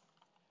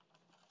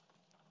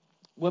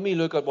 when we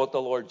look at what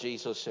the Lord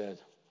Jesus said,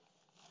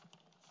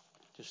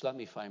 just let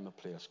me find my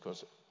place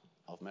because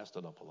I've messed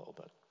it up a little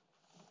bit.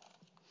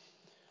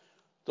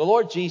 The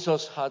Lord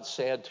Jesus had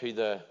said to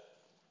the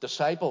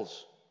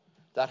disciples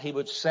that he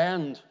would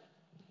send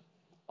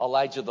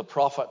Elijah the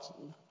prophet,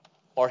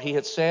 or he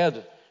had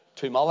said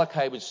to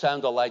Malachi he would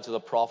send Elijah the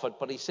prophet,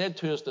 but he said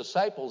to his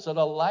disciples that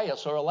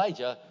Elias or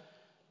Elijah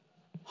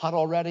had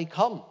already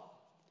come.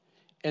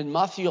 In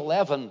Matthew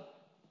 11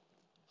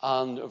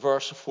 and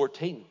verse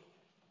 14.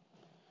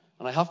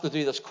 And I have to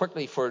do this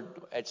quickly for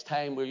its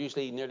time. We're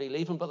usually nearly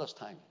leaving by this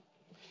time.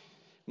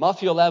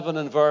 Matthew 11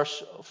 and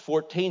verse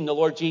 14, the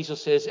Lord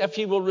Jesus says, if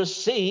you will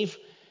receive,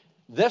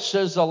 this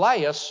is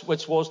Elias,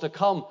 which was to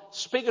come.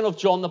 Speaking of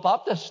John the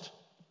Baptist,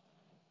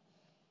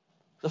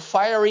 the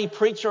fiery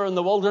preacher in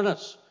the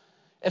wilderness.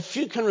 If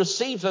you can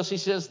receive this, he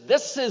says,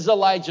 this is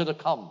Elijah to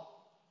come.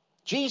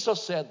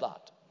 Jesus said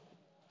that.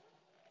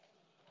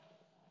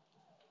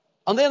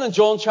 And then in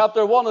John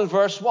chapter 1 and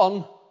verse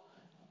 1,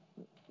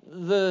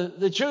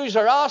 the Jews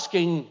are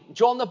asking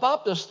John the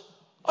Baptist,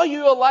 are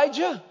you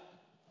Elijah?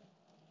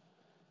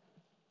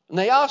 And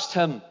they asked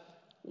him,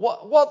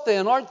 what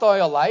then? Art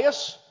thou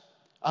Elias?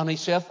 And he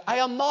saith, I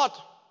am not.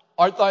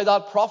 Art thou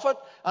that prophet?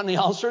 And he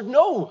answered,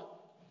 no.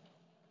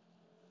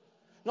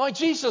 Now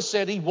Jesus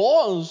said he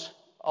was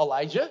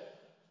Elijah.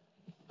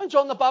 And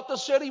John the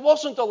Baptist said he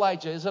wasn't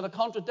Elijah. Is it a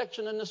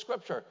contradiction in the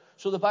scripture?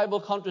 So the Bible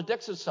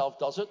contradicts itself,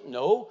 does it?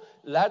 No.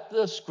 Let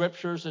the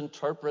scriptures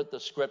interpret the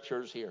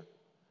scriptures here.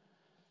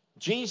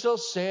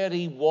 Jesus said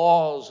he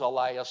was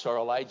Elias or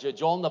Elijah.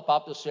 John the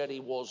Baptist said he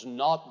was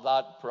not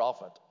that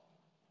prophet.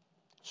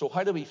 So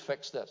how do we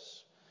fix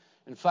this?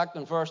 In fact,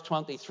 in verse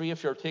 23,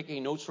 if you're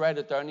taking notes, write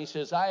it down. He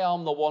says, I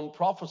am the one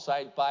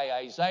prophesied by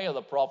Isaiah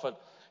the prophet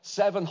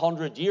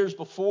 700 years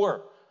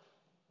before.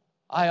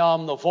 I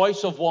am the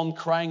voice of one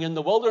crying in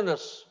the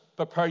wilderness,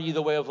 prepare ye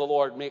the way of the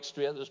Lord, make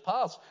straight his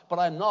paths. But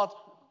I'm not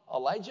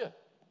Elijah.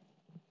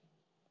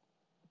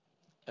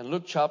 In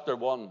Luke chapter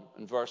 1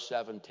 and verse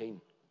 17.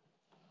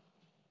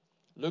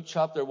 Luke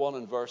chapter 1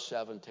 and verse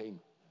 17.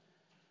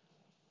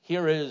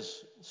 Here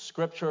is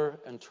Scripture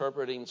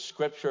interpreting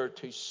Scripture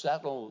to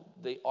settle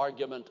the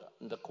argument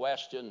and the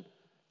question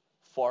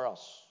for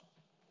us.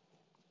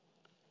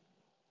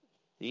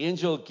 The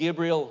angel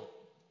Gabriel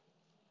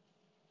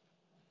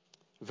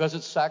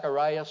visits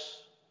Zacharias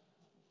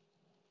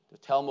to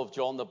tell him of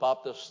John the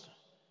Baptist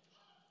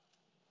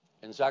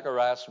in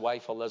Zacharias'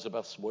 wife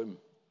Elizabeth's womb.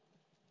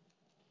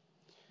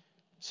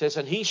 It says,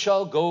 and he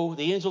shall go,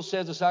 the angel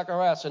says to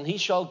Zacharias, and he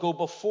shall go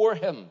before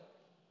him.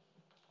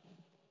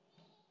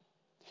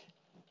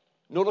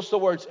 Notice the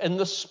words, in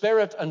the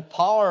spirit and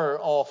power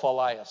of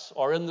Elias,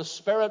 or in the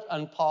spirit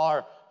and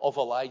power of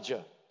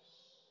Elijah,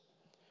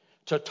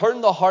 to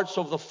turn the hearts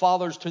of the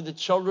fathers to the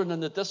children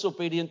and the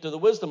disobedient to the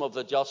wisdom of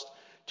the just,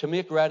 to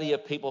make ready a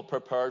people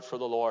prepared for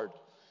the Lord.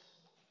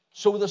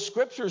 So the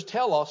scriptures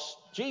tell us,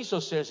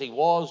 Jesus says he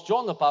was,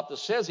 John the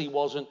Baptist says he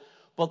wasn't,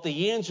 but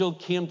the angel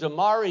came to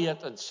marry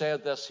it and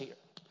said this here.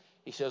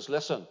 He says,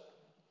 listen,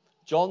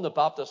 John the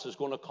Baptist is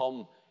going to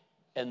come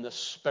in the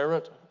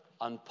spirit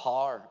and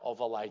power of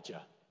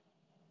Elijah.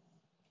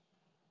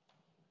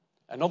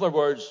 In other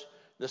words,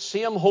 the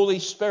same Holy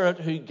Spirit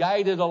who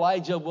guided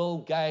Elijah will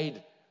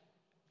guide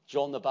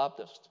John the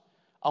Baptist.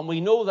 And we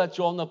know that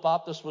John the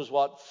Baptist was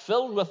what?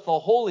 Filled with the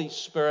Holy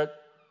Spirit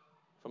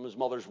from his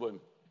mother's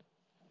womb.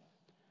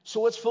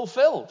 So it's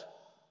fulfilled.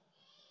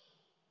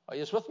 Are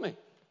you with me?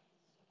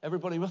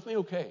 Everybody with me?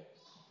 Okay.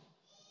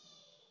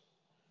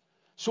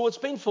 So it's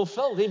been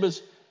fulfilled.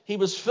 He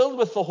was filled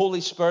with the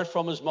Holy Spirit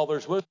from his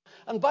mother's womb.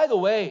 And by the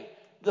way,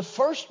 the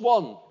first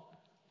one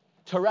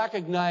to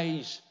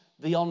recognize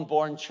the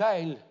unborn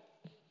child,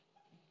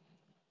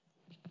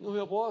 you know who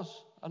it was?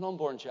 An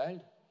unborn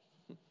child.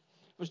 It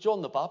was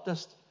John the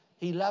Baptist.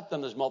 He leapt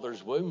in his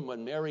mother's womb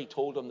when Mary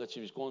told him that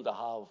she was going to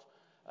have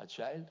a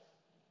child.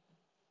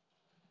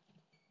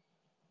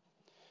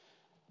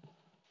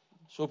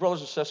 So, brothers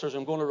and sisters,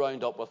 I'm going to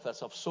round up with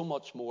this. I have so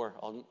much more.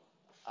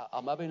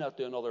 I'll maybe not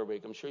do another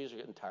week. I'm sure you're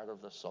getting tired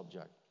of this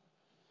subject.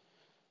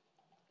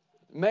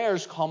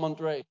 Mayer's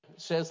commentary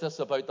says this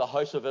about the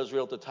house of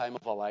Israel at the time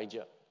of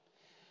Elijah.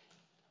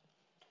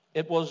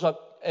 It was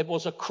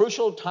a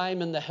crucial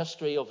time in the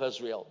history of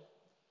Israel.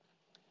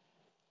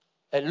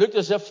 It looked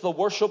as if the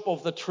worship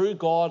of the true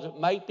God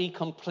might be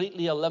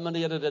completely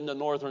eliminated in the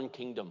northern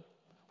kingdom.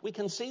 We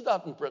can see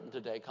that in Britain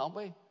today, can't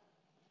we?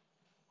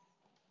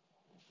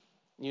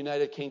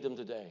 United Kingdom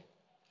today.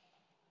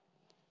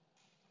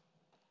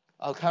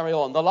 I'll carry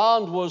on. The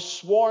land was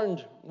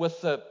swarmed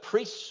with the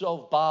priests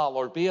of Baal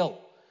or Baal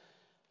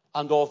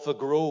and of the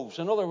groves.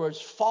 In other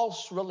words,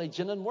 false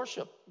religion and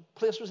worship. The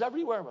place was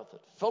everywhere with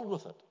it, filled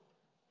with it.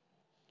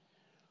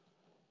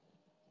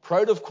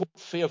 Proud of court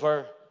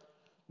favor,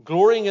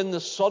 glorying in the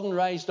sudden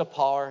rise to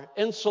power,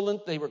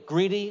 insolent, they were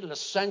greedy,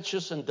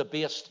 licentious, and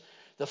debased.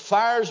 The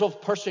fires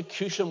of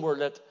persecution were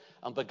lit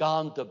and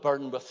began to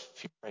burn with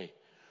fury.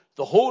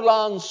 The whole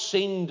land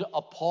seemed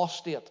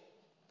apostate.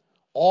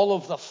 All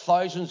of the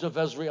thousands of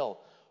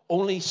Israel,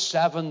 only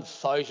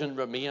 7,000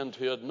 remained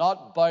who had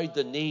not bowed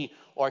the knee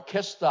or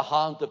kissed the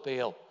hand to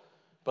Baal.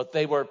 But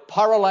they were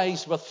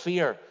paralyzed with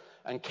fear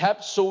and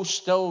kept so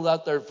still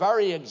that their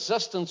very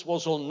existence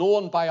was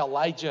unknown by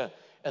Elijah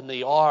in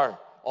the hour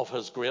of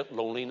his great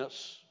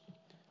loneliness.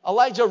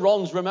 Elijah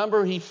runs.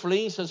 Remember, he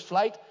flees his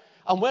flight.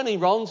 And when he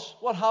runs,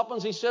 what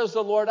happens? He says to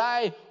the Lord,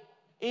 I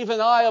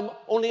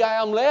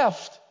am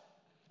left.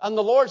 And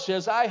the Lord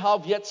says, I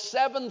have yet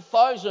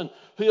 7,000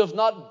 who have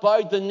not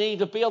bowed the knee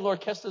to Baal or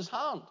kissed his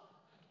hand.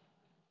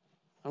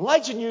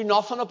 Elijah knew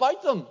nothing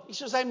about them. He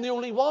says, I'm the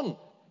only one.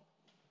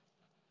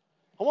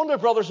 I wonder,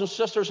 brothers and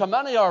sisters, how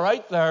many are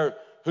out there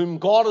whom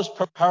God is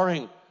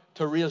preparing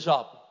to raise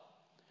up?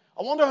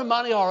 I wonder how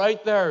many are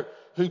out there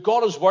who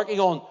God is working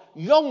on,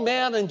 young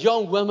men and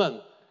young women,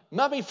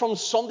 maybe from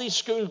Sunday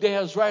school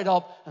days right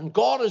up, and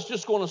God is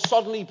just going to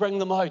suddenly bring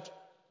them out.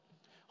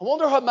 I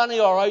wonder how many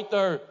are out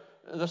there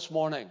this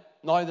morning,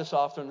 now this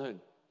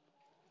afternoon.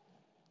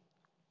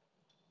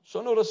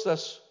 So notice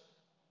this.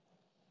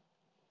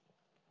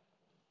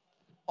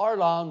 Our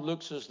land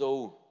looks as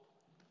though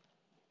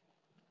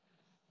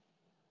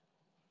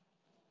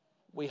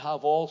we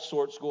have all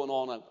sorts going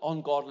on and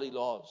ungodly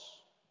laws.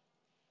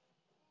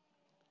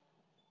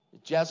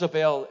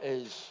 Jezebel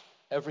is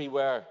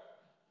everywhere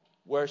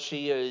where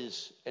she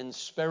is in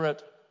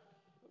spirit,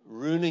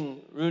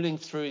 ruling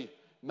through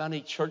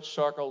many church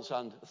circles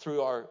and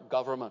through our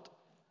government.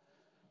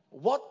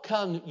 What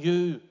can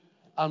you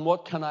and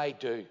what can I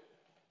do?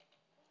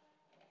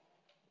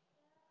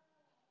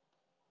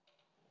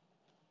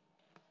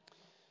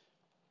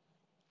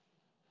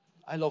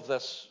 I love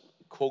this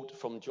quote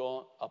from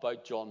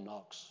about John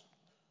Knox.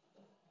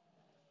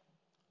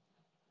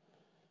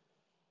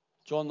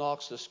 John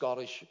Knox, the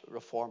Scottish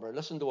reformer.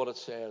 Listen to what it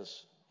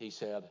says. He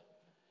said,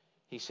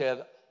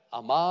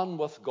 a man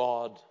with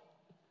God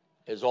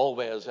is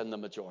always in the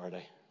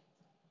majority.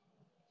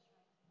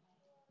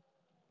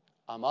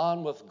 A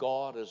man with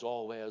God is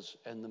always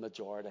in the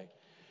majority.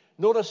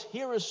 Notice,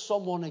 here is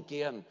someone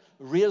again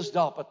raised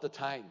up at the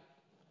time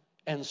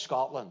in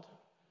Scotland.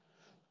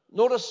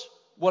 Notice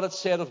what it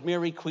said of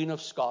Mary, Queen of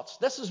Scots.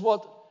 This is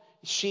what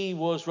she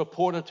was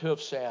reported to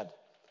have said.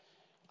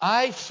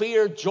 I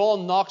fear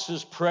John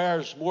Knox's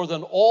prayers more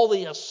than all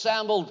the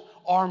assembled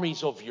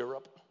armies of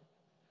Europe.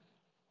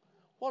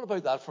 What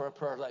about that for a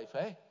prayer life,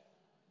 eh?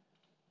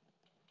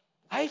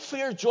 I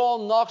fear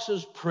John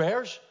Knox's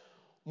prayers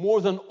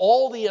more than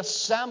all the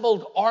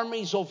assembled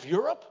armies of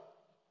Europe.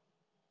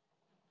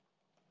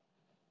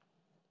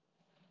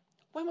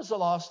 When was the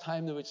last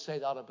time they would say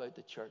that about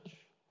the church?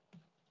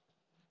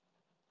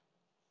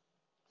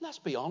 Let's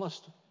be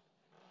honest.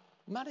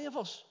 Many of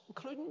us,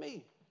 including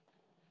me,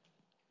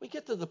 we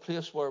get to the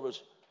place where it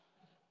was,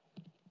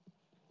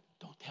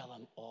 don't tell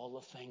them all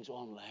the things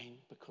online,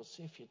 because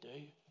if you do,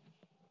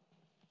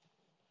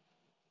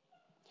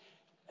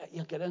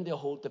 you'll get into a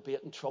whole debate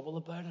and trouble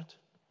about it.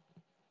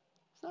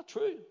 It's not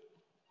true.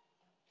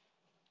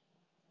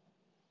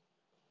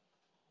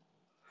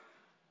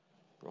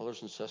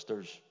 Brothers and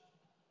sisters,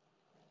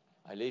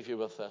 I leave you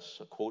with this,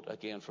 a quote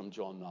again from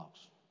John Knox.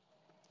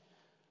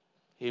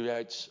 He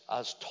writes,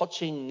 as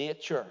touching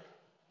nature,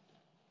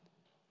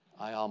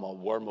 I am a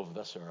worm of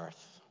this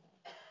earth,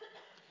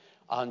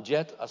 and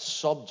yet a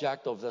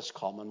subject of this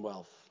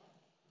commonwealth.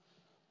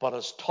 But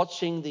as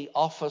touching the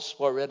office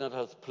wherein it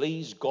hath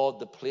pleased God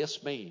to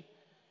place me,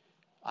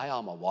 I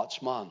am a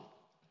watchman.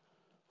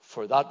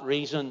 For that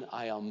reason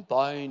I am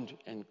bound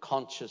in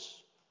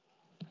conscience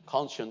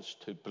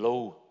to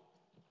blow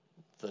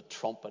the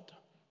trumpet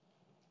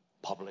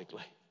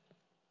publicly.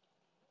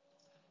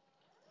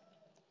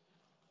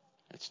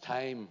 It's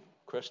time,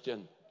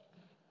 Christian,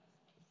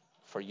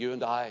 for you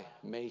and I,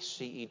 may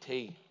CET,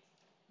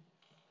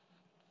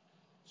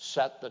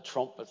 set the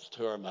trumpets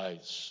to our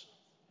mouths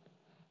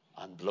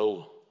and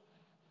blow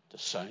to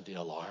sound the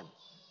alarm.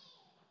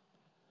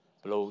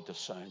 Blow to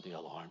sound the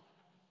alarm.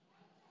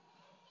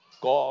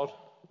 God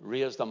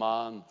raised a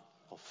man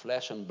of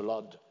flesh and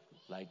blood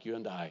like you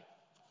and I,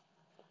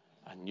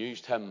 and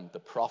used him to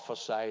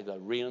prophesy the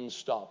rain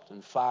stopped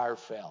and fire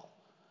fell.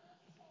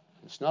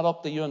 It's not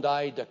up to you and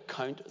I to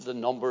count the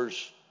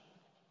numbers.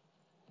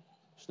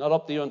 It's not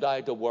up to you and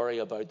I to worry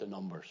about the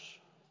numbers.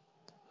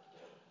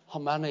 How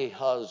many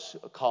has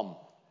come?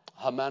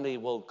 How many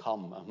will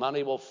come? How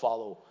many will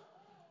follow?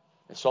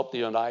 It's up to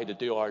you and I to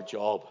do our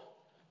job.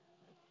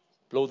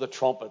 Blow the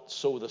trumpet,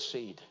 sow the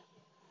seed,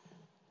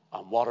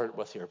 and water it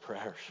with your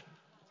prayers.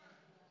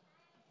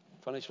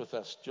 Finish with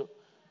this.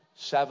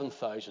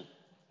 7,000.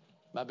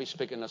 Maybe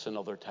speaking this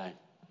another time.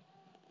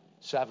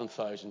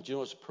 7,000. Do you know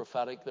what's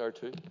prophetic there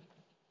too?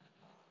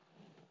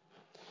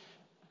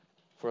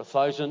 For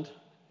 1,000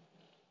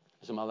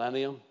 is a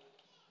millennium.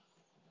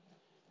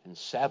 And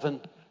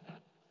 7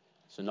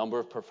 is the number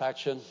of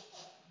perfection.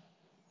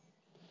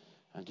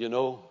 And you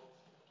know,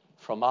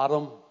 from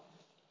Adam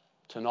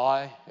to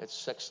now, it's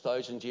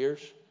 6,000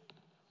 years.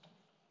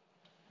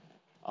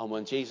 And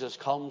when Jesus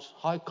comes,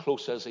 how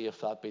close is he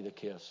if that be the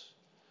case?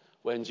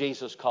 When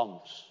Jesus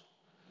comes,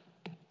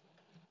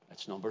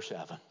 it's number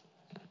 7.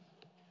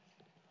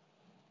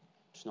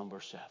 It's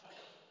number 7.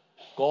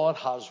 God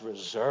has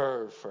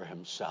reserved for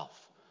himself.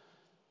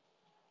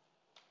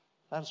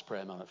 Let us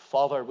pray a minute.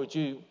 Father, would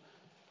you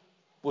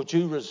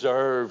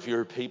reserve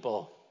your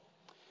people,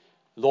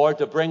 Lord,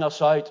 to bring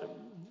us out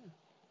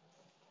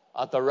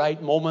at the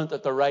right moment,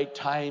 at the right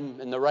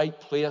time, in the right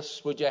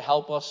place? Would you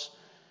help us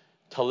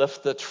to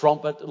lift the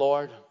trumpet,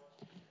 Lord?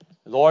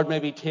 Lord,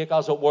 maybe take,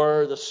 as it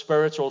were, the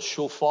spiritual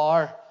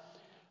shofar,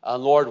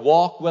 and Lord,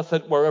 walk with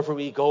it wherever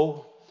we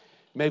go.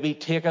 Maybe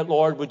take it,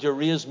 Lord, would you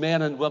raise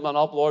men and women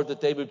up, Lord, that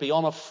they would be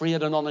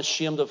unafraid and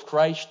unashamed of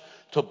Christ,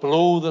 to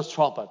blow the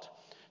trumpet,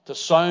 to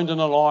sound an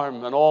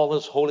alarm in all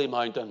his holy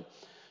mountain.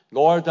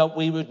 Lord, that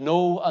we would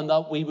know and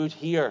that we would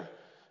hear,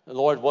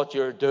 Lord, what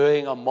you're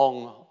doing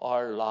among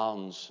our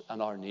lands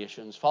and our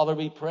nations. Father,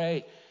 we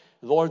pray,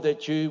 Lord,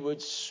 that you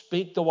would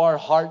speak to our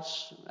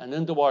hearts and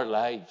into our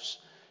lives.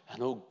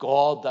 And, oh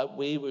God, that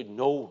we would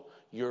know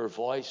your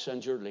voice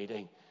and your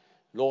leading.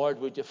 Lord,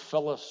 would you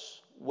fill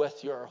us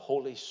with your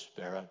Holy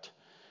Spirit,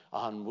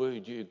 and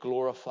would you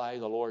glorify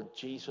the Lord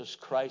Jesus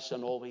Christ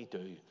in all we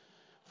do.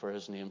 For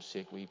his name's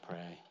sake we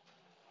pray.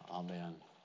 Amen.